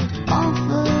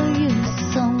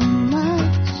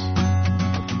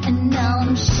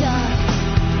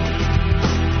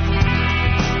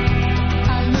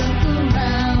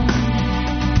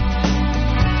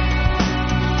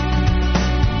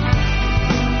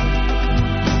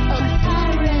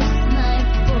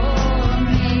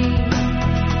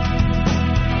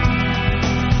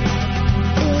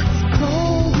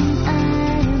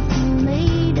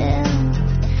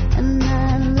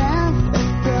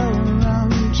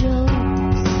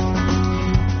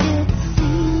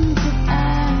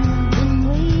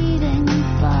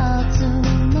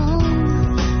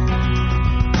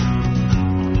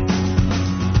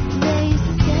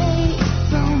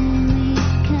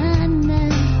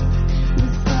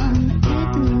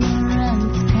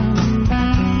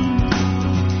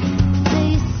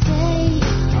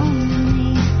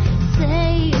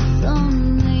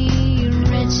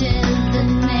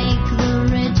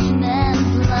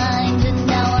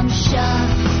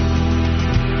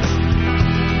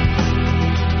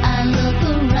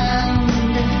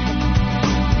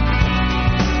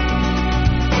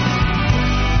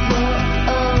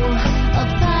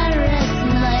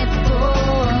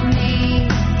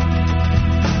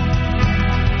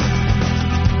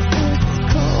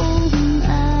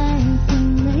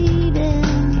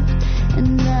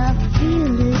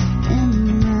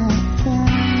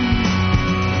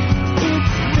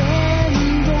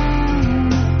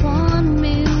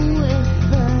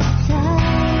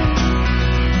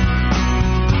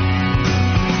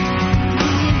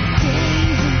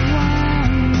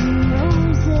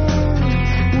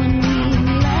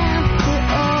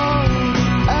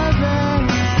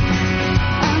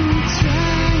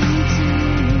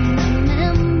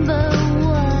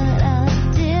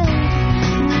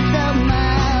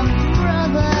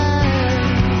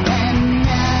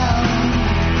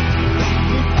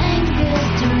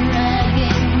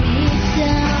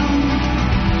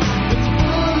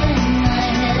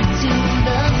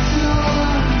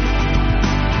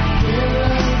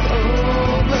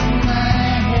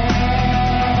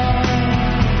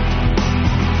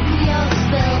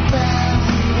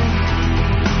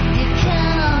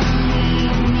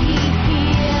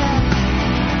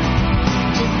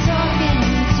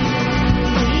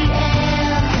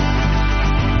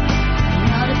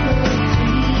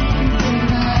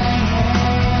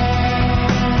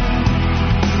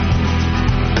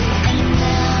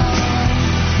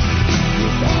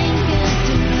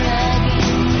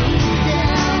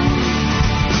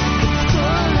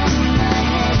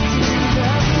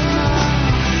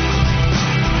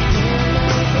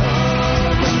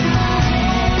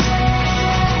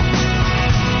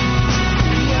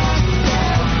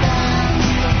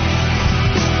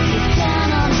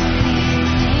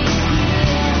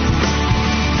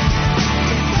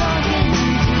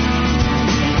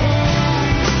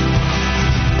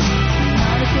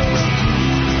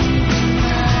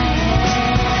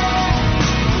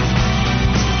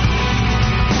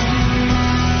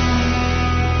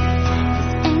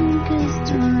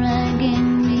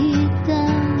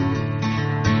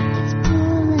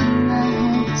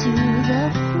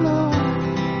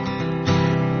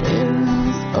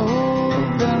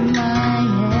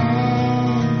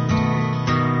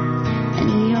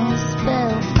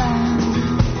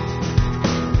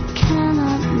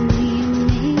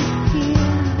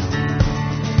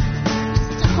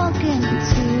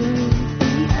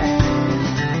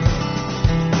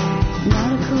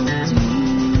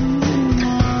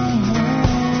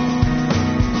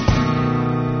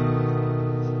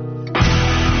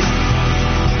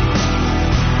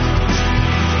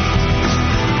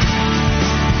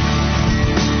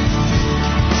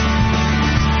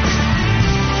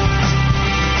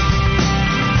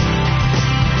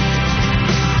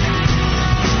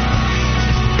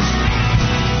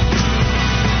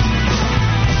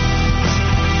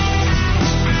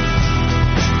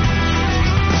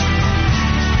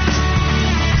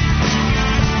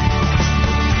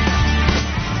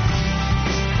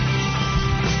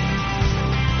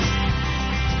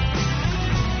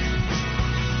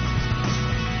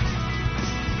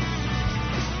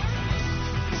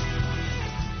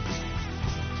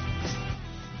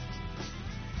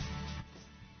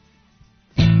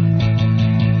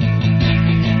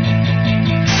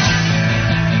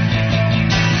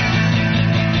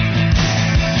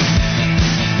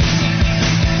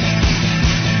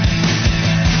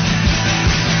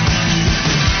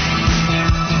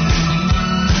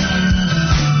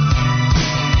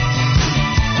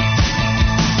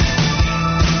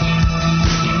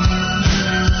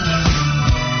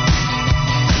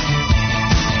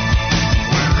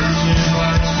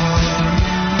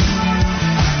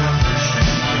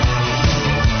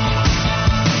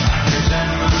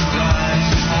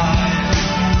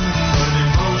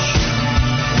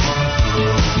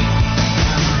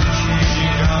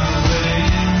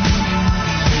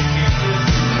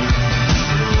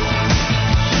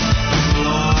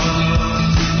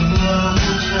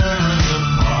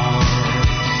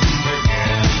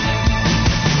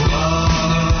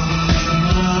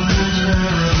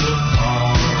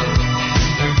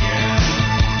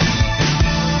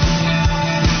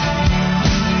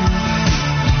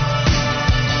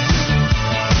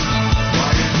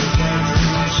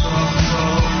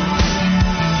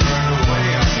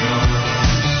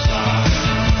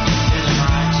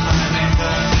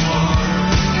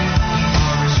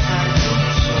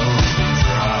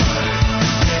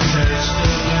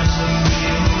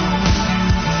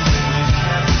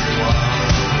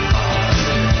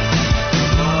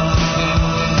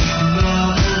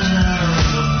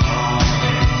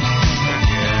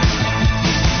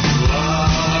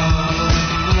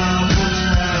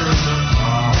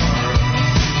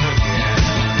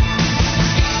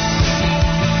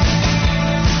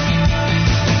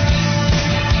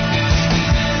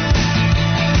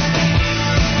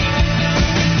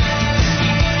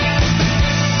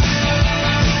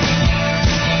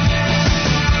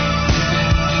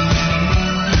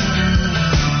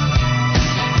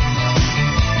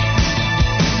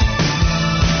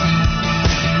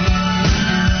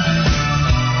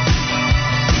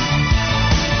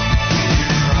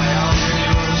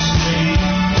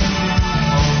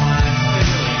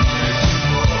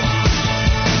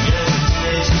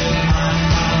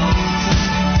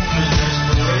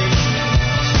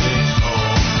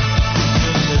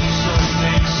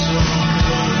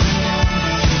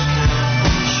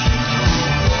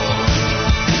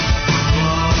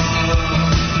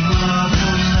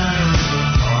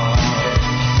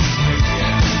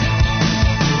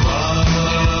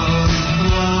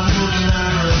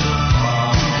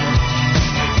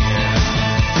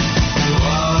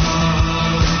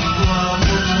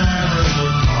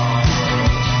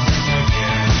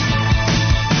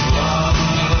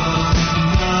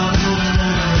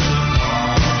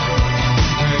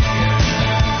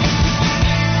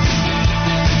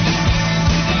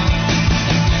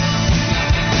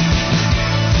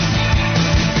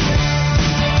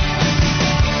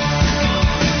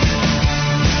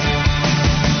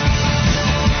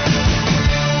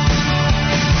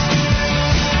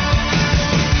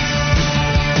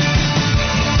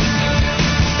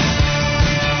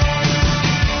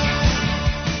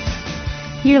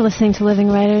You're listening to Living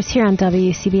Writers here on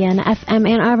WCBN FM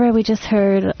Ann Arbor. We just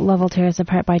heard Love Will Tear Us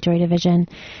Apart by Joy Division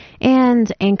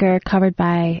and Anchor, covered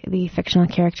by the fictional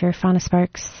character Fauna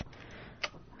Sparks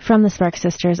from the Sparks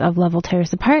Sisters of Love Will Tear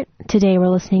Us Apart. Today we're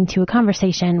listening to a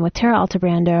conversation with Tara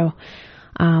Altebrando,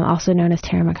 also known as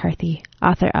Tara McCarthy,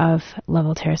 author of Love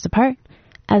Will Tear Us Apart,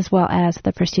 as well as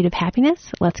The Pursuit of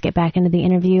Happiness. Let's get back into the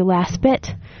interview last bit,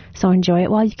 so enjoy it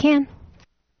while you can.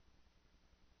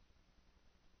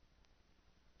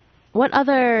 What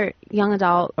other young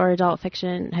adult or adult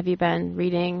fiction have you been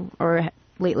reading or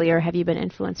lately, or have you been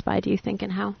influenced by, do you think,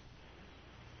 and how?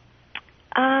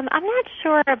 I'm not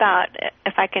sure about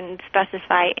if I can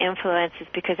specify influences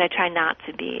because I try not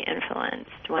to be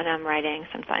influenced when I'm writing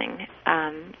something.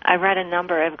 I've read a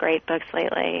number of great books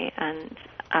lately, and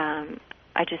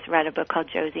I just read a book called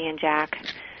Josie and Jack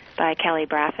by Kelly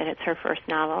Braffett. It's her first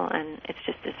novel, and it's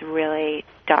just this really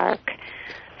dark,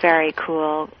 very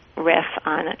cool riff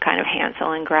on a kind of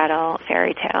Hansel and Gretel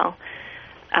fairy tale.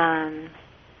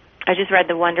 I just read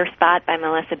The Wonder Spot by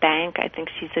Melissa Bank. I think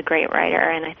she's a great writer,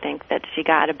 and I think that she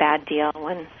got a bad deal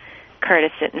when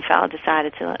Curtis Sittenfeld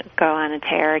decided to go on a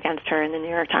tear against her in the New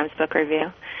York Times Book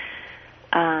Review.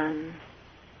 I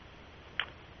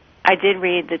did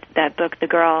read that book, The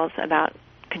Girls, about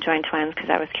conjoined twins, because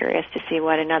I was curious to see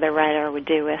what another writer would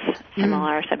do with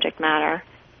similar subject matter,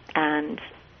 and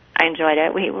I enjoyed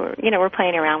it. We're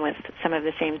playing around with some of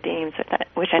the same themes,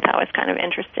 which I thought was kind of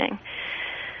interesting.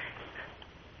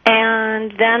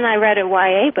 And then I read a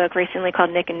YA book recently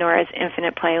called Nick and Nora's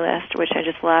Infinite Playlist, which I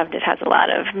just loved. It has a lot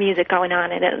of music going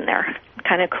on in it, and they're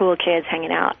kind of cool kids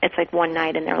hanging out. It's like one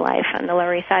night in their life on the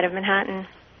Lower East Side of Manhattan.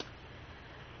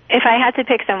 If I had to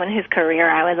pick someone whose career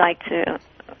I would like to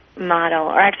model,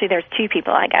 or actually there's two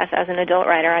people, I guess. As an adult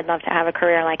writer, I'd love to have a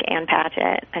career like Ann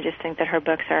Patchett. I just think that her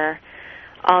books are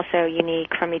also unique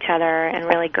from each other and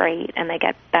really great, and they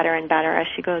get better and better as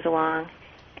she goes along.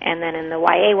 And then in the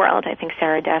YA world, I think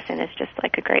Sarah Dessen is just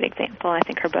like a great example. I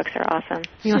think her books are awesome.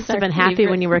 You must have been happy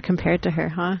when you were compared to her,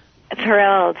 huh?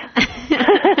 Thrilled.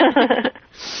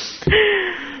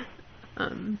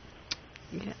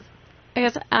 Yeah. I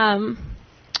guess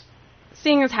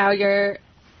seeing as how your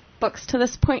books to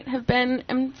this point have been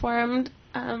informed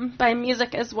by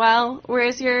music as well, where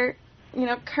is your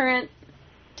current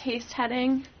taste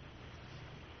heading?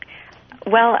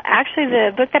 Well, actually,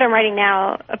 the book that I'm writing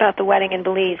now about the wedding in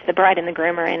Belize, the bride and the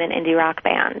groom are in an indie rock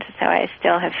band, so I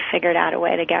still have figured out a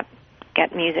way to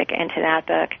get music into that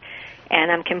book,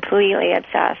 and I'm completely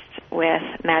obsessed with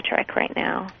Metric right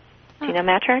now. Do you know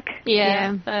Metric?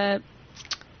 Yeah. They're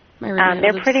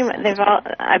pretty.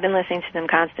 I've been listening to them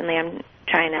constantly. I'm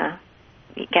trying to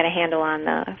get a handle on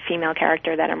the female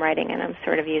character that I'm writing, and I'm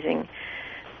sort of using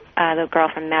the girl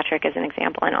from Metric as an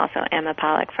example, and also Emma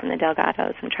Pollock from the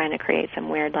Delgados. I'm trying to create some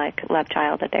weird, love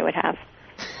child that they would have.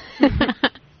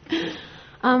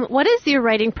 What is your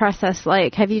writing process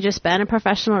like? Have you just been a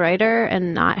professional writer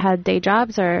and not had day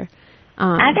jobs, or?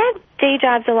 I've had day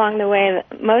jobs along the way.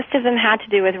 Most of them had to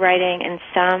do with writing in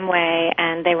some way,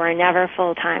 and they were never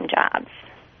full-time jobs.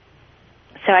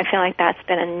 So I feel like that's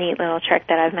been a neat little trick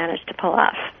that I've managed to pull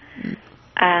off.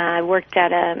 I worked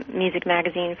at a music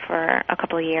magazine for a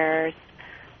couple of years.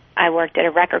 I worked at a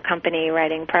record company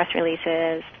writing press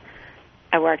releases.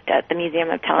 I worked at the Museum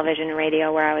of Television and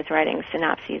Radio, where I was writing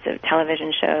synopses of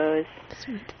television shows.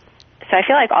 Sweet. So I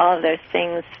feel like all of those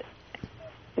things,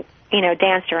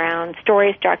 danced around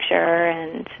story structure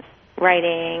and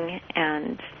writing,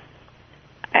 and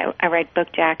I write book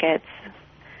jackets.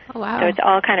 Oh, wow. So it's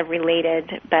all kind of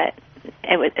related, but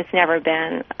it's never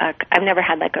been, I've never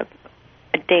had a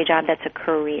day job that's a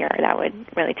career that would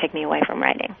really take me away from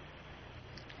writing.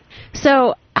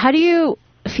 So how do you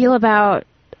feel about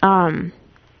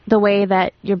the way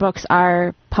that your books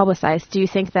are publicized? Do you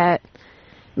think that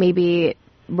maybe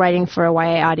writing for a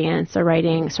YA audience or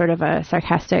writing sort of a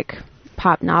sarcastic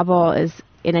pop novel is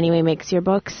in any way makes your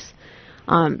books,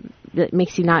 that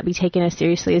makes you not be taken as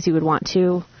seriously as you would want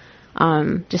to?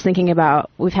 Just thinking about,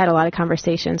 we've had a lot of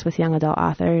conversations with young adult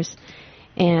authors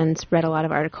and read a lot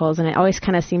of articles, and it always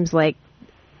kind of seems like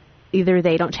either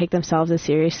they don't take themselves as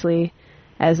seriously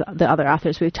as the other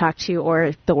authors we've talked to,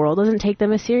 or the world doesn't take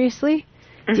them as seriously.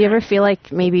 Mm-hmm. Do you ever feel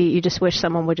like maybe you just wish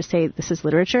someone would just say, this is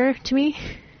literature to me?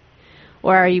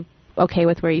 Or are you okay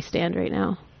with where you stand right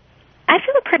now? I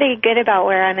feel pretty good about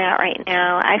where I'm at right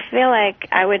now. I feel like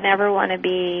I would never want to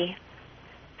be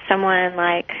someone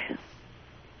like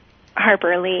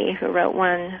Harper Lee, who wrote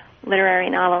one literary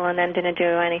novel and then didn't do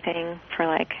anything for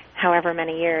however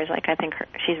many years. Like, I think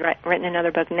she's written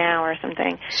another book now or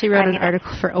something. She wrote an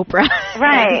article for Oprah.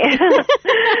 Right.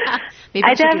 Maybe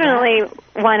I we should do that. definitely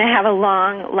want to have a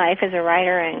long life as a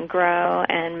writer and grow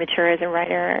and mature as a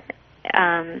writer.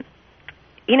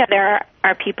 There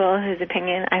are people whose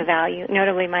opinion I value,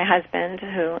 notably my husband,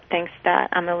 who thinks that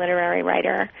I'm a literary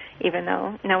writer, even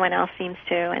though no one else seems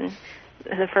to. And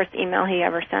the first email he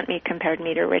ever sent me compared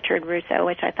me to Richard Russo,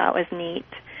 which I thought was neat.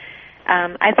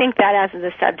 I think that as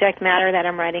the subject matter that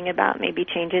I'm writing about maybe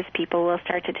changes, people will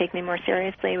start to take me more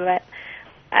seriously, but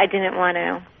I didn't want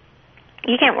to.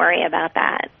 You can't worry about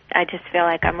that. I just feel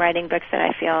like I'm writing books that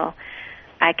I feel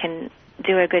I can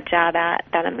do a good job at,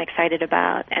 that I'm excited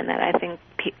about, and that I think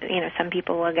some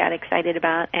people will get excited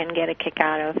about and get a kick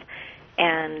out of,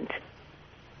 and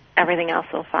everything else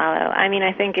will follow. I mean,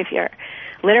 I think if you're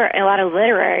a lot of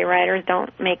literary writers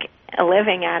don't make a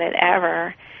living at it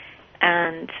ever,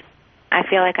 and I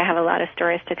feel like I have a lot of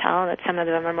stories to tell, that some of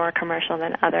them are more commercial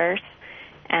than others,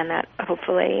 and that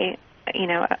hopefully, you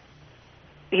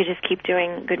just keep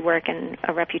doing good work and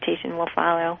a reputation will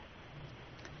follow.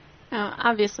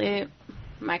 Obviously,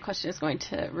 my question is going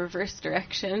to reverse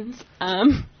directions,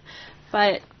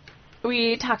 but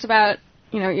we talked about,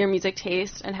 your music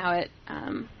taste and how it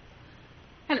kind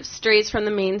of strays from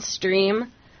the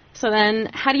mainstream. So then,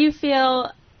 how do you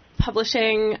feel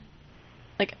publishing,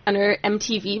 like, under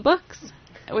MTV Books,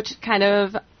 which kind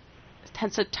of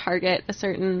tends to target a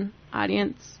certain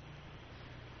audience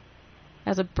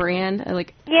as a brand?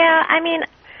 Yeah, I mean,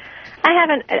 I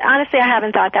haven't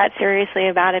thought that seriously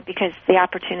about it, because the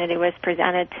opportunity was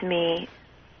presented to me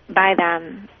by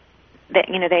them. That,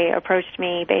 they approached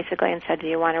me basically and said, "Do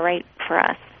you want to write for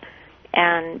us?"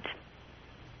 And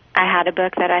I had a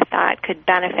book that I thought could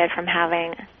benefit from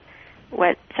having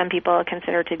what some people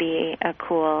consider to be a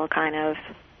cool kind of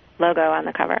logo on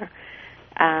the cover.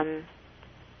 I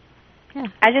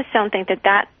just don't think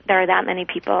that there are that many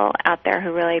people out there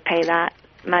who really pay that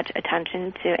much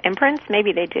attention to imprints.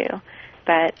 Maybe they do,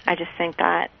 but I just think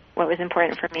that what was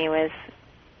important for me was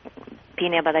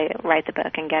being able to write the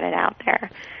book and get it out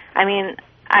there. I mean,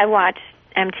 I watch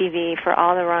MTV for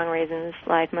all the wrong reasons,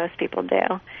 like most people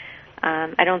do.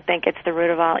 I don't think it's the root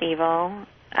of all evil.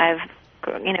 I've,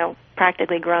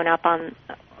 practically grown up on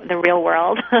the real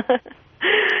world.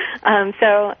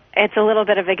 So it's a little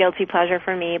bit of a guilty pleasure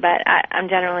for me, but I'm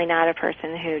generally not a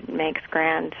person who makes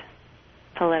grand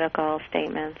political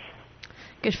statements.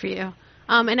 Good for you.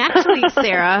 And actually,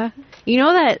 Sarah, you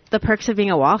know that The Perks of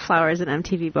Being a Wallflower is an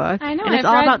MTV book. I know. And it's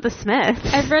all about the Smiths.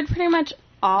 I've read pretty much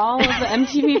all of the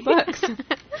MTV books.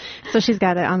 So she's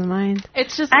got it on the mind.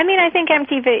 It's just... I mean, I think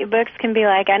MTV Books can be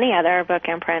like any other book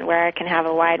imprint, where it can have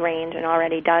a wide range, and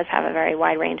already does have a very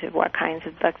wide range of what kinds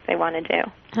of books they want to do.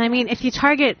 And I mean, if you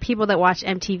target people that watch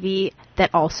MTV that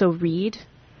also read,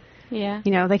 yeah,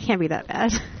 they can't be that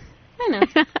bad. I know.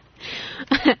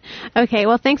 Okay,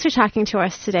 well, thanks for talking to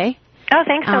us today. Oh,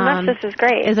 thanks so much. This is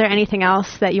great. Is there anything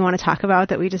else that you want to talk about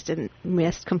that we just didn't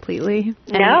miss completely?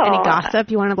 No. Any gossip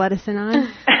you want to let us in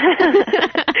on?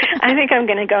 I think I'm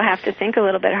going to go have to think a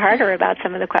little bit harder about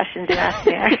some of the questions you asked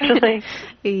me, actually.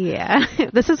 Yeah.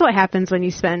 This is what happens when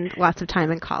you spend lots of time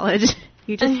in college.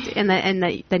 You just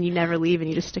then you never leave and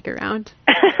you just stick around.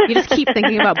 You just keep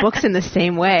thinking about books in the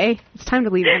same way. It's time to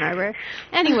leave Ann Arbor.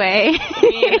 Anyway.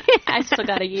 I still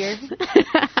got a year.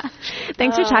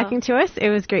 Thanks for talking to us. It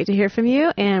was great to hear from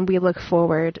you, and we look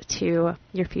forward to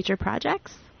your future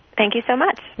projects. Thank you so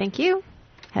much. Thank you.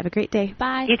 Have a great day.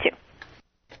 Bye. You too.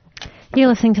 You're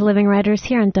listening to Living Writers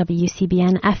here on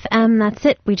WCBN FM. That's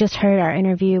it. We just heard our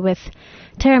interview with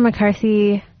Tara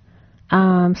McCarthy /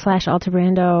 Alta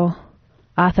Brando,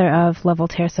 author of Love Will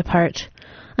Tear Us Apart,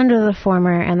 Under the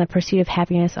Former, and The Pursuit of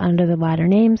Happiness under the latter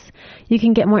names. You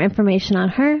can get more information on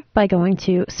her by going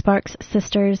to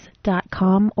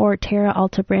sparkssisters.com or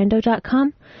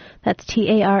TaraAltaBrando.com. That's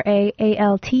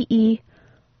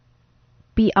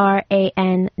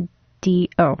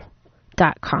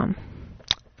TaraAltaBrando.com.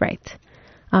 Right.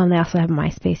 They also have a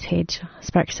MySpace page,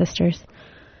 Spark Sisters.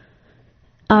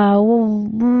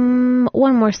 One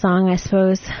more song, I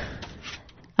suppose.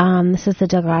 This is the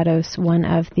Delgados, one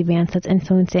of the bands that's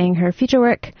influencing her future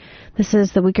work. This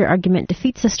is The Weaker Argument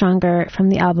Defeats the Stronger from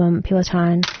the album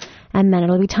Peloton. And then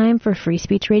it'll be time for Free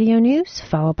Speech Radio News,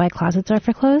 followed by Closets Are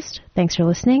for Closed. Thanks for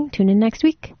listening. Tune in next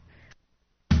week.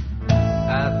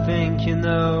 I think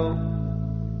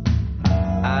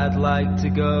I'd like to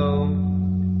go,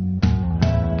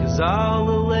 'cause all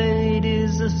the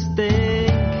ladies are stinking.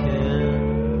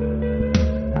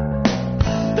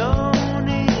 Don't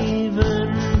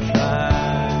even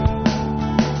try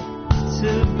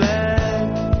to beg.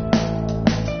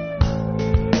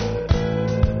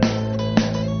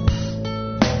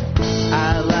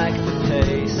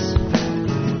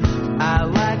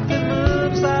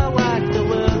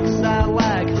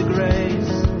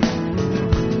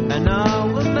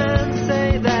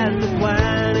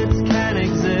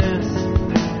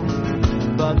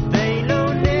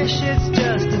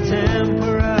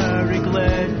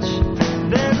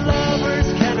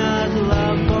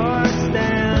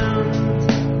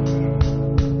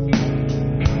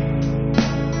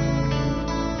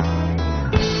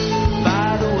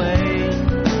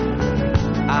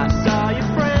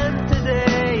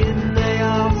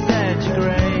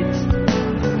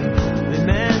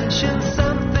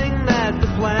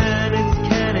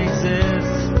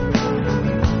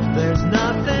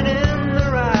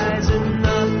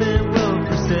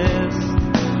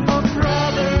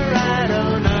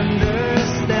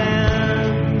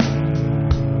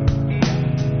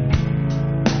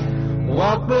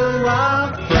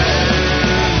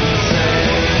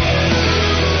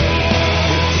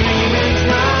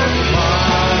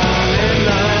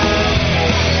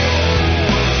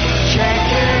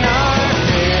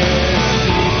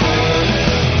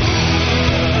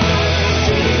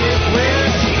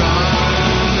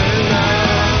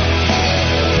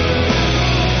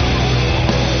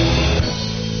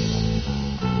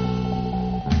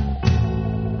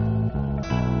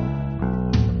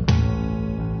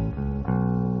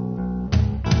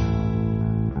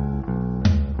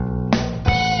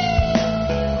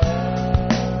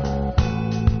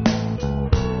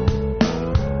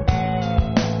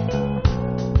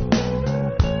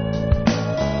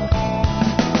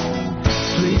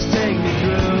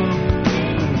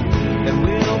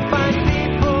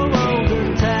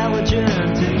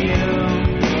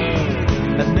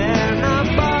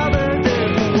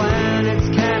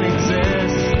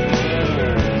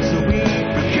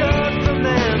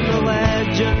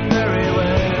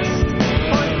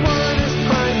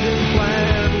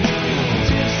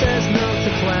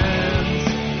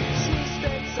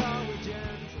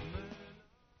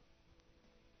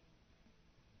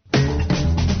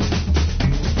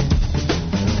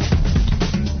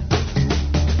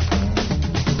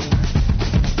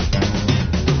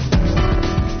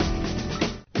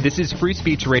 This is Free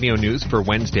Speech Radio News for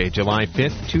Wednesday, July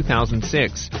 5th,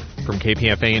 2006. From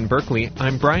KPFA in Berkeley,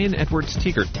 I'm Brian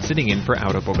Edwards-Tiegert, sitting in for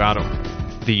Auto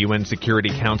Bogado. The UN Security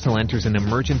Council enters an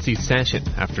emergency session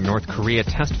after North Korea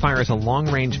test fires a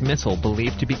long-range missile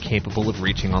believed to be capable of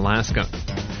reaching Alaska.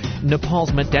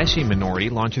 Nepal's Madhesi minority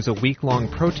launches a week-long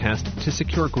protest to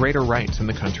secure greater rights in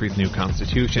the country's new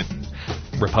constitution.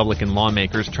 Republican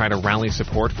lawmakers try to rally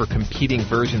support for competing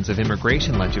versions of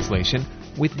immigration legislation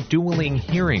with dueling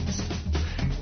hearings.